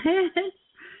far ahead.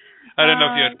 I don't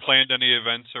know if you had planned any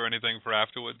events or anything for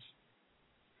afterwards.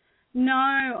 No,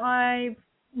 I've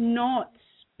not,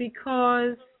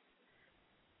 because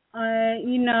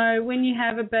when you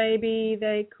have a baby,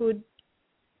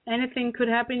 anything could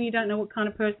happen. You don't know what kind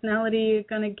of personality you're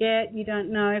going to get. You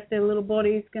don't know if their little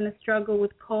body's going to struggle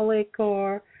with colic,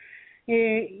 or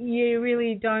you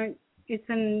really don't. It's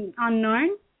an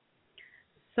unknown.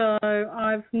 So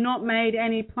I've not made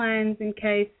any plans in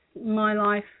case my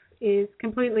life is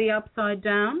completely upside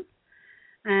down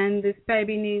and this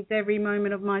baby needs every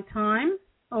moment of my time,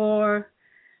 or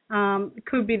it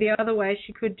could be the other way.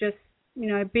 She could just,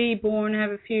 be born,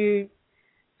 have a few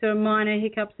sort of minor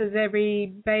hiccups as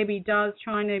every baby does,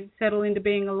 trying to settle into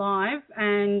being alive,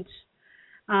 and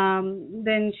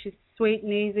then she's sweet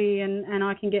and easy and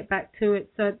I can get back to it.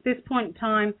 So at this point in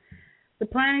time, the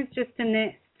plan is just to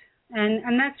nest,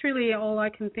 and that's really all I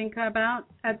can think about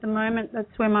at the moment.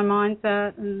 That's where my mind's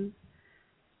at, and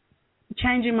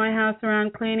changing my house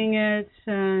around, cleaning it,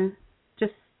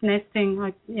 just nesting,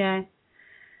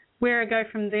 where I go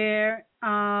from there.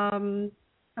 I'm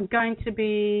going to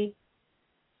be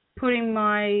putting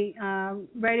my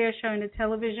radio show into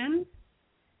television,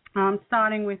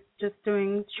 starting with just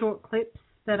doing short clips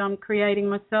that I'm creating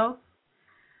myself,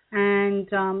 and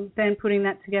then putting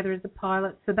that together as a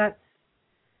pilot. So that's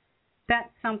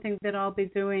something that I'll be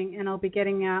doing, and I'll be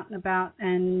getting out and about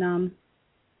and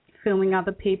filming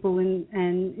other people,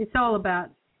 and it's all about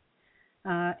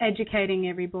educating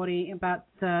everybody about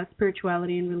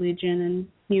spirituality and religion and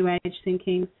New Age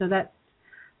thinking. So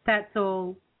that's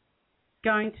all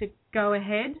going to go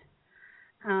ahead,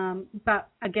 but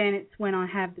again, it's when I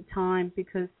have the time,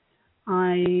 because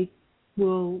my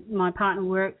partner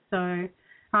works, so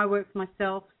I work for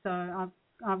myself, so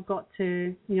I've got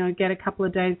to get a couple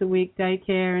of days a week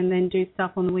daycare, and then do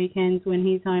stuff on the weekends when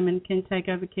he's home and can take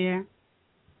over care.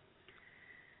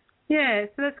 Yeah,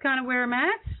 so that's kind of where I'm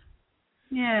at.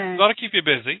 Yeah. That'll keep you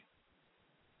busy.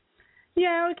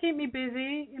 Yeah, it'll keep me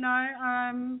busy.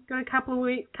 Got a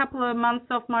couple of months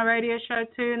off my radio show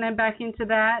too, and then back into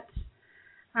that.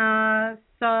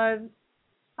 So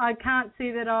I can't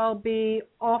see that I'll be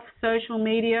off social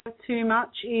media too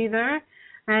much either,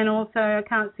 and also I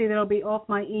can't see that I'll be off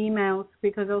my emails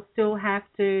because I'll still have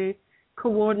to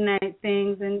coordinate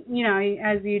things, and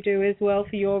as you do as well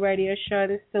for your radio show,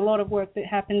 there's a lot of work that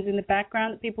happens in the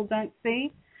background that people don't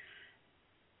see.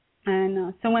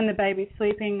 And so when the baby's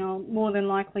sleeping, I'll more than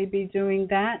likely be doing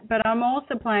that. But I'm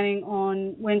also planning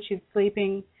on, when she's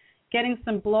sleeping, getting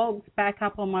some blogs back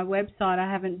up on my website. I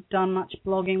haven't done much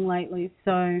blogging lately,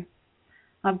 so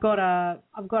I've got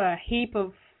a heap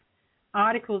of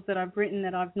articles that I've written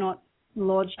that I've not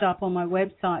lodged up on my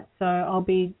website. So I'll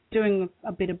be doing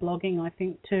a bit of blogging, I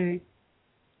think, too.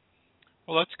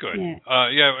 Well, that's good.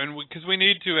 Yeah, and because we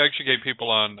need to educate people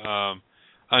on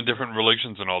different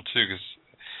religions and all too, because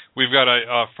we've got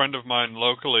a friend of mine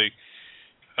locally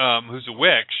who's a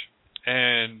witch,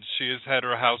 and she has had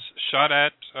her house shot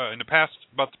at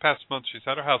about the past month. She's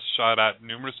had her house shot at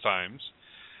numerous times.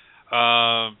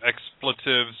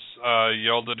 Expletives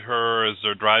yelled at her as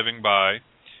they're driving by,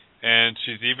 and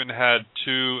she's even had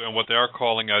 2 and what they are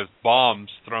calling as bombs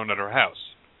thrown at her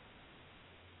house.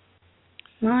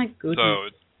 My goodness. So,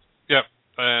 yep,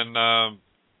 and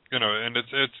and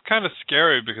it's kind of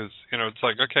scary because it's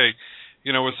like, okay,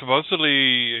 we're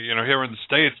supposedly here in the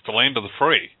States the land of the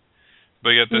free, but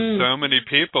yet there's so many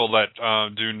people that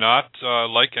do not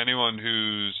like anyone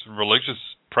whose religious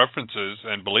preferences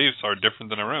and beliefs are different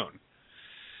than their own.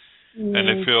 And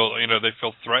they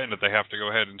feel threatened that they have to go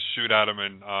ahead and shoot at them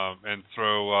and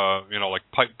throw like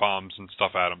pipe bombs and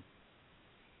stuff at them.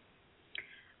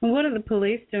 And what are the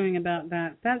police doing about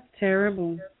that? That's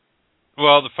terrible.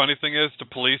 Well, the funny thing is the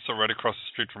police are right across the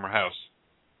street from her house.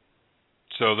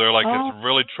 So they're like, it's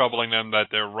really troubling them that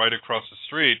they're right across the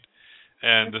street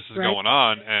and this is going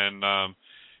on. And,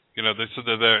 they said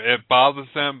that it bothers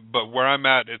them, but where I'm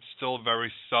at, it's still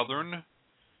very southern.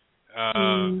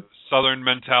 Southern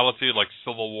mentality, like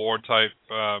Civil War type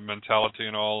mentality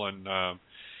and all, and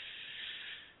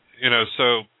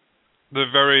so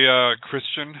they're very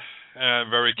Christian,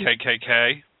 very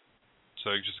KKK.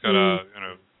 So you just gotta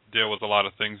deal with a lot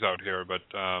of things out here. But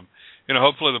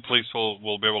hopefully the police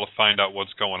will be able to find out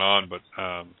what's going on. But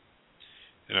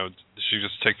she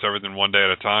just takes everything one day at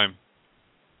a time.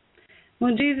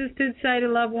 Well, Jesus did say to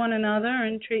love one another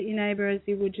and treat your neighbor as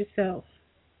you would yourself.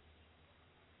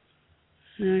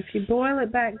 Now, if you boil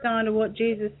it back down to what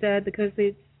Jesus said, because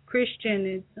it's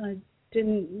Christian, I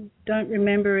don't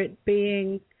remember it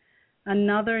being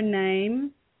another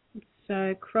name.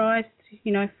 So Christ,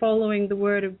 following the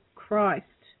word of Christ,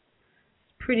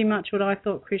 is pretty much what I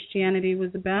thought Christianity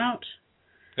was about.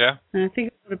 Yeah. And I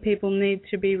think a lot of people need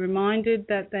to be reminded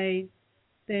that they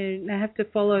have to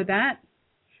follow that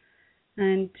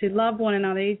and to love one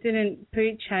another. He didn't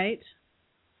preach hate.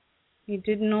 He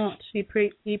did not. He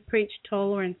preached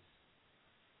tolerance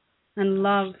and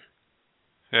love.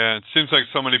 Yeah, it seems like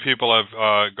so many people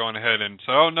have gone ahead and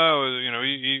said, "Oh no,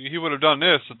 he would have done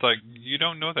this." It's like, you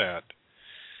don't know that.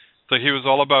 It's like he was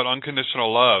all about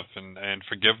unconditional love and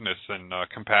forgiveness and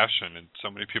compassion, and so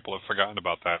many people have forgotten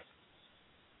about that.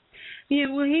 Yeah,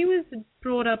 well, he was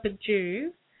brought up a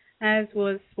Jew, as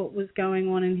was what was going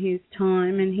on in his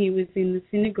time, and he was in the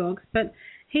synagogues, but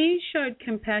he showed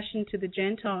compassion to the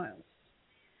Gentiles.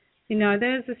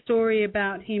 There's a story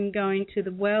about him going to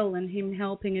the well and him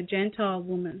helping a Gentile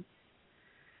woman.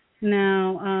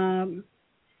 Now,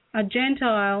 a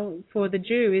Gentile for the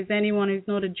Jew is anyone who's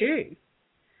not a Jew.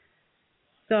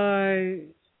 So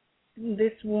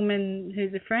this woman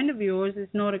who's a friend of yours is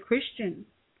not a Christian,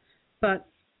 but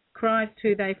Christ,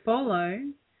 who they follow,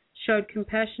 showed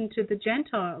compassion to the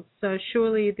Gentiles. So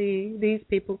surely these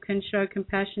people can show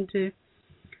compassion to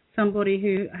somebody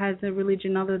who has a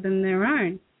religion other than their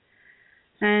own.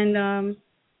 And,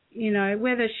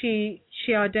 whether she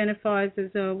identifies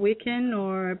as a Wiccan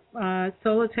or a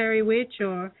solitary witch,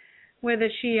 or whether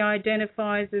she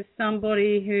identifies as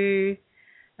somebody who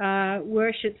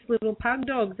worships little pug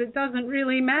dogs, it doesn't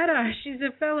really matter. She's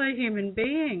a fellow human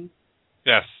being.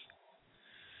 Yes.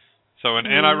 So, and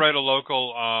I write a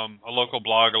local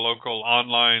blog, a local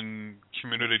online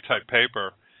community type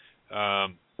paper,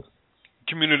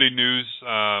 community news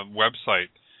website.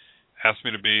 Asked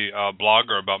me to be a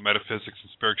blogger about metaphysics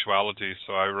and spirituality,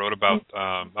 so I wrote about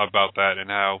that and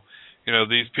how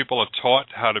these people are taught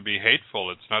how to be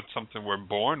hateful. It's not something we're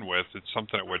born with; it's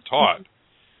something that we're taught.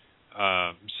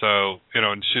 And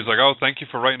she's like, "Oh, thank you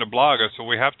for writing a blog." I said,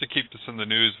 "We have to keep this in the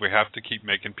news. We have to keep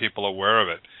making people aware of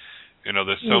it."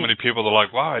 There's so many people that are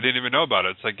like, wow, I didn't even know about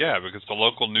it. It's like, yeah, because the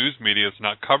local news media is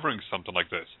not covering something like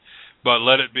this. But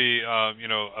let it be,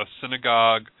 a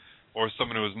synagogue or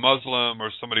someone who was Muslim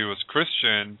or somebody who was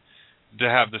Christian to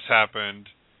have this happen,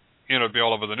 it'd be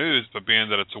all over the news. But being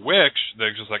that it's a witch,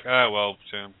 they're just like,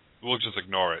 we'll just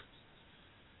ignore it.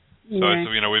 Yeah.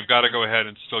 So, we've got to go ahead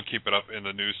and still keep it up in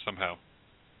the news somehow.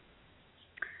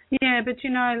 Yeah, but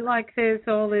there's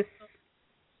all this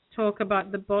talk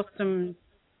about the Boston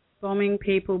bombing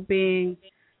people being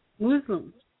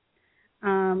Muslim.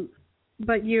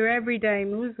 But your everyday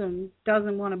Muslim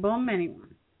doesn't want to bomb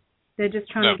anyone. They're just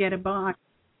trying to get a buy.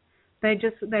 They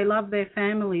love their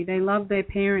family. They love their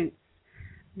parents.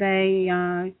 They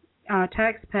are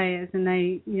taxpayers, and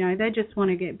they just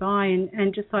want to get by,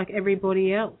 and just like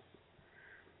everybody else.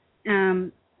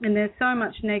 And there's so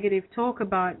much negative talk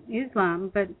about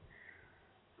Islam, but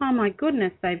oh my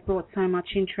goodness, they've brought so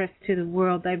much interest to the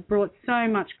world. They've brought so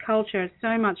much culture,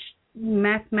 so much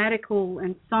mathematical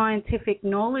and scientific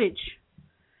knowledge.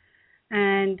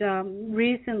 And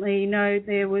recently,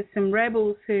 there were some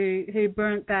rebels who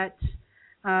burnt that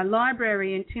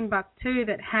library in Timbuktu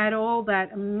that had all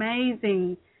that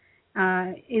amazing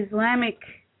Islamic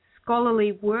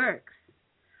scholarly works.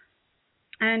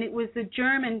 And it was the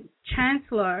German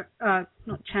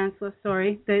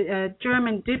the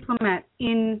German diplomat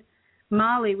in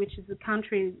Mali, which is the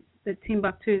country that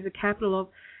Timbuktu is the capital of,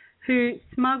 who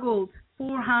smuggled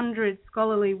 400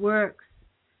 scholarly works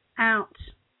out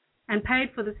and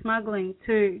paid for the smuggling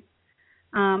too.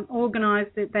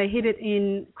 Organised it. They hid it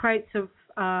in crates of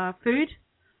fruit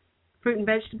and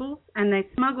vegetables, and they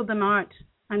smuggled them out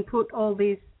and put all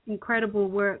these incredible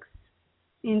works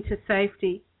into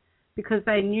safety, because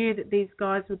they knew that these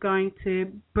guys were going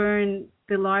to burn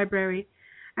the library.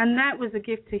 And that was a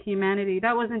gift to humanity.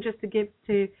 That wasn't just a gift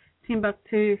to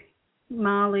Timbuktu,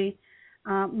 Mali,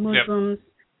 Muslims. Yep.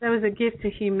 That was a gift to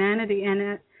humanity.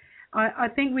 And I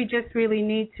think we just really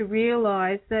need to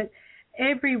realize that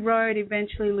every road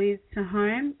eventually leads to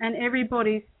home, and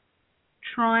everybody's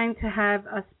trying to have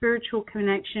a spiritual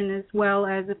connection as well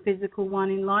as a physical one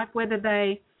in life, whether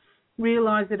they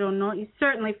realize it or not. You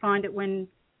certainly find it when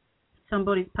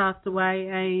somebody's passed away.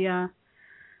 I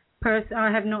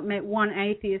have not met one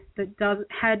atheist that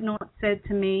had not said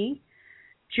to me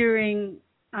during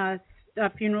a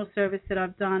funeral service that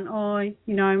I've done,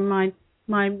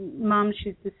 my mum,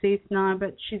 she's deceased now,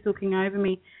 but she's looking over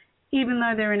me. Even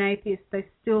though they're an atheist, they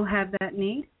still have that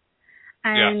need.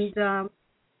 And yes.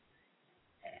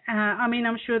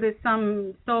 I'm sure there's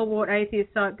some stalwart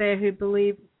atheists out there who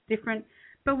believe different,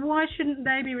 but why shouldn't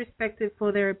they be respected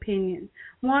for their opinion?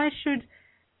 Why should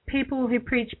people who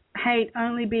preach hate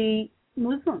only be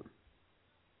Muslim?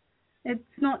 It's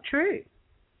not true.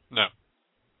 No.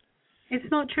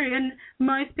 It's not true. And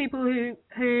most people who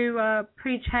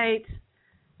preach hate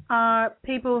are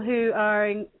people who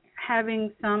are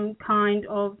having some kind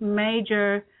of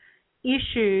major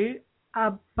issue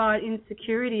about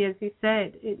insecurity, as you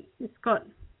said. It's got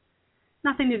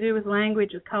nothing to do with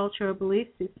language or culture or belief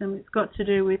system. It's got to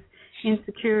do with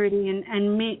insecurity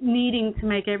and needing to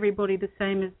make everybody the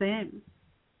same as them.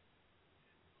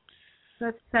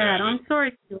 That's sad. Yeah. I'm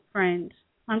sorry for your friend.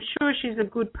 I'm sure she's a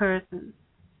good person.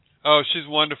 Oh, she's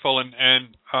wonderful,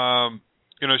 and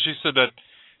she said that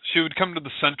she would come to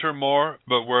the center more,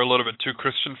 but we're a little bit too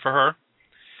Christian for her.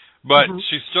 But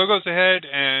she still goes ahead,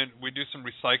 and we do some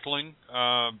recycling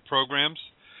programs,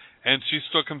 and she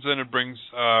still comes in and brings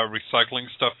recycling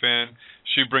stuff in.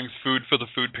 She brings food for the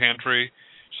food pantry.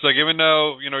 She's like, even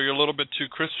though, you're a little bit too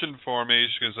Christian for me,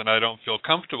 she goes, and I don't feel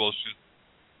comfortable,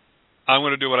 I'm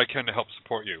going to do what I can to help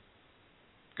support you,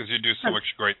 because you do so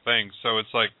much great things. So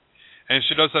it's like, and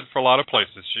she does that for a lot of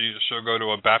places. She'll go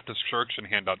to a Baptist church and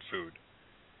hand out food.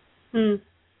 And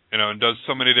does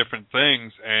so many different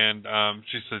things. And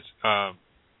she says,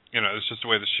 it's just the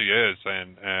way that she is.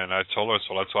 And I told her,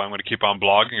 so that's why I'm going to keep on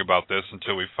blogging about this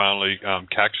until we finally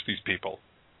catch these people.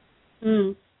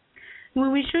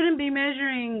 Well, we shouldn't be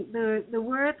measuring the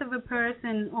worth of a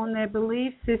person on their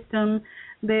belief system,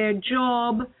 their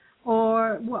job,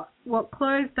 or what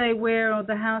clothes they wear or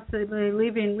the house that they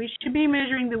live in. We should be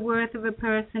measuring the worth of a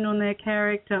person on their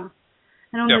character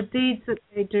and on the deeds that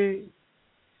they do.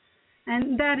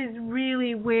 And that is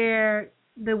really where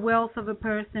the wealth of a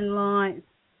person lies.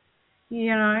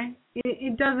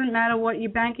 It doesn't matter what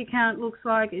your bank account looks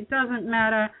like. It doesn't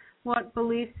matter what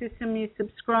belief system you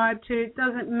subscribe to. It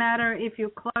doesn't matter if your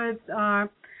clothes are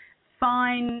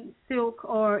fine silk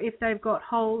or if they've got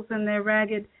holes and they're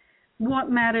ragged. What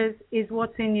matters is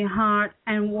what's in your heart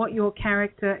and what your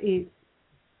character is.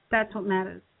 That's what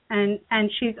matters. And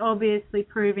she's obviously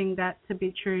proving that to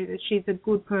be true, that she's a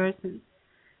good person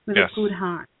with a good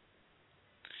heart.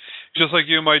 Just like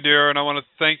you, my dear, and I want to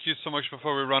thank you so much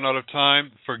before we run out of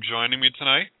time for joining me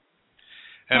tonight.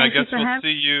 And I guess we'll see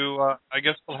you, I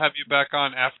guess we'll have you back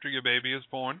on after your baby is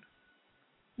born.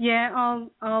 Yeah,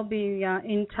 I'll be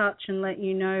in touch and let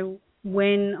you know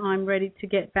when I'm ready to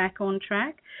get back on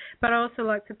track. But I also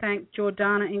like to thank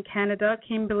Jordana in Canada,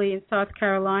 Kimberly in South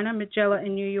Carolina, Magella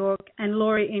in New York, and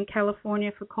Laurie in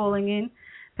California for calling in.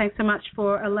 Thanks so much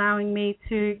for allowing me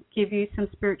to give you some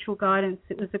spiritual guidance.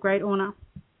 It was a great honor.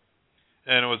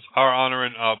 And it was our honor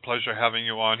and pleasure having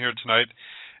you on here tonight.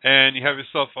 And you have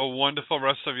yourself a wonderful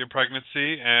rest of your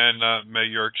pregnancy, and may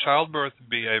your childbirth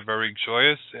be a very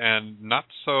joyous and not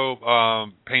so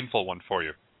painful one for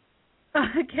you.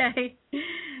 Okay.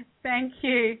 Thank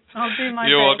you. I'll do my best.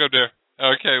 You're welcome, dear.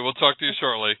 Okay, we'll talk to you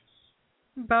shortly.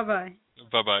 Bye-bye.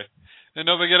 Bye-bye. And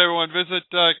don't forget, everyone, visit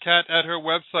Kat at her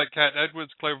website,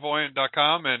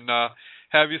 catedwardsclairvoyant.com, and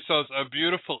have yourselves a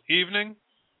beautiful evening.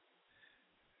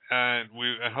 And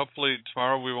hopefully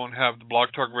tomorrow we won't have the Blog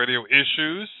Talk Radio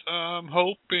issues. I'm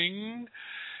hoping.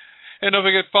 And don't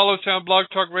forget, follow us on Blog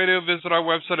Talk Radio. Visit our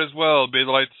website as well, Be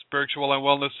the Light Spiritual and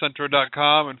Wellness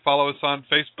Center.com, and follow us on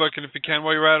Facebook. And if you can,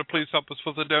 while you're at it, please help us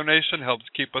with a donation. It helps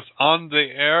keep us on the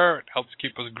air. It helps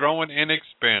keep us growing and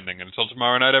expanding. And until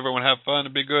tomorrow night, everyone have fun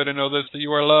and be good and know this, that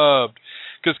you are loved.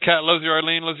 Because Kat loves you,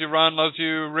 Arlene loves you, Ron loves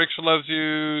you, Ricksha loves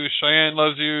you, Cheyenne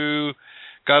loves you,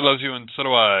 God loves you, and so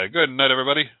do I. Good night,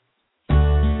 everybody.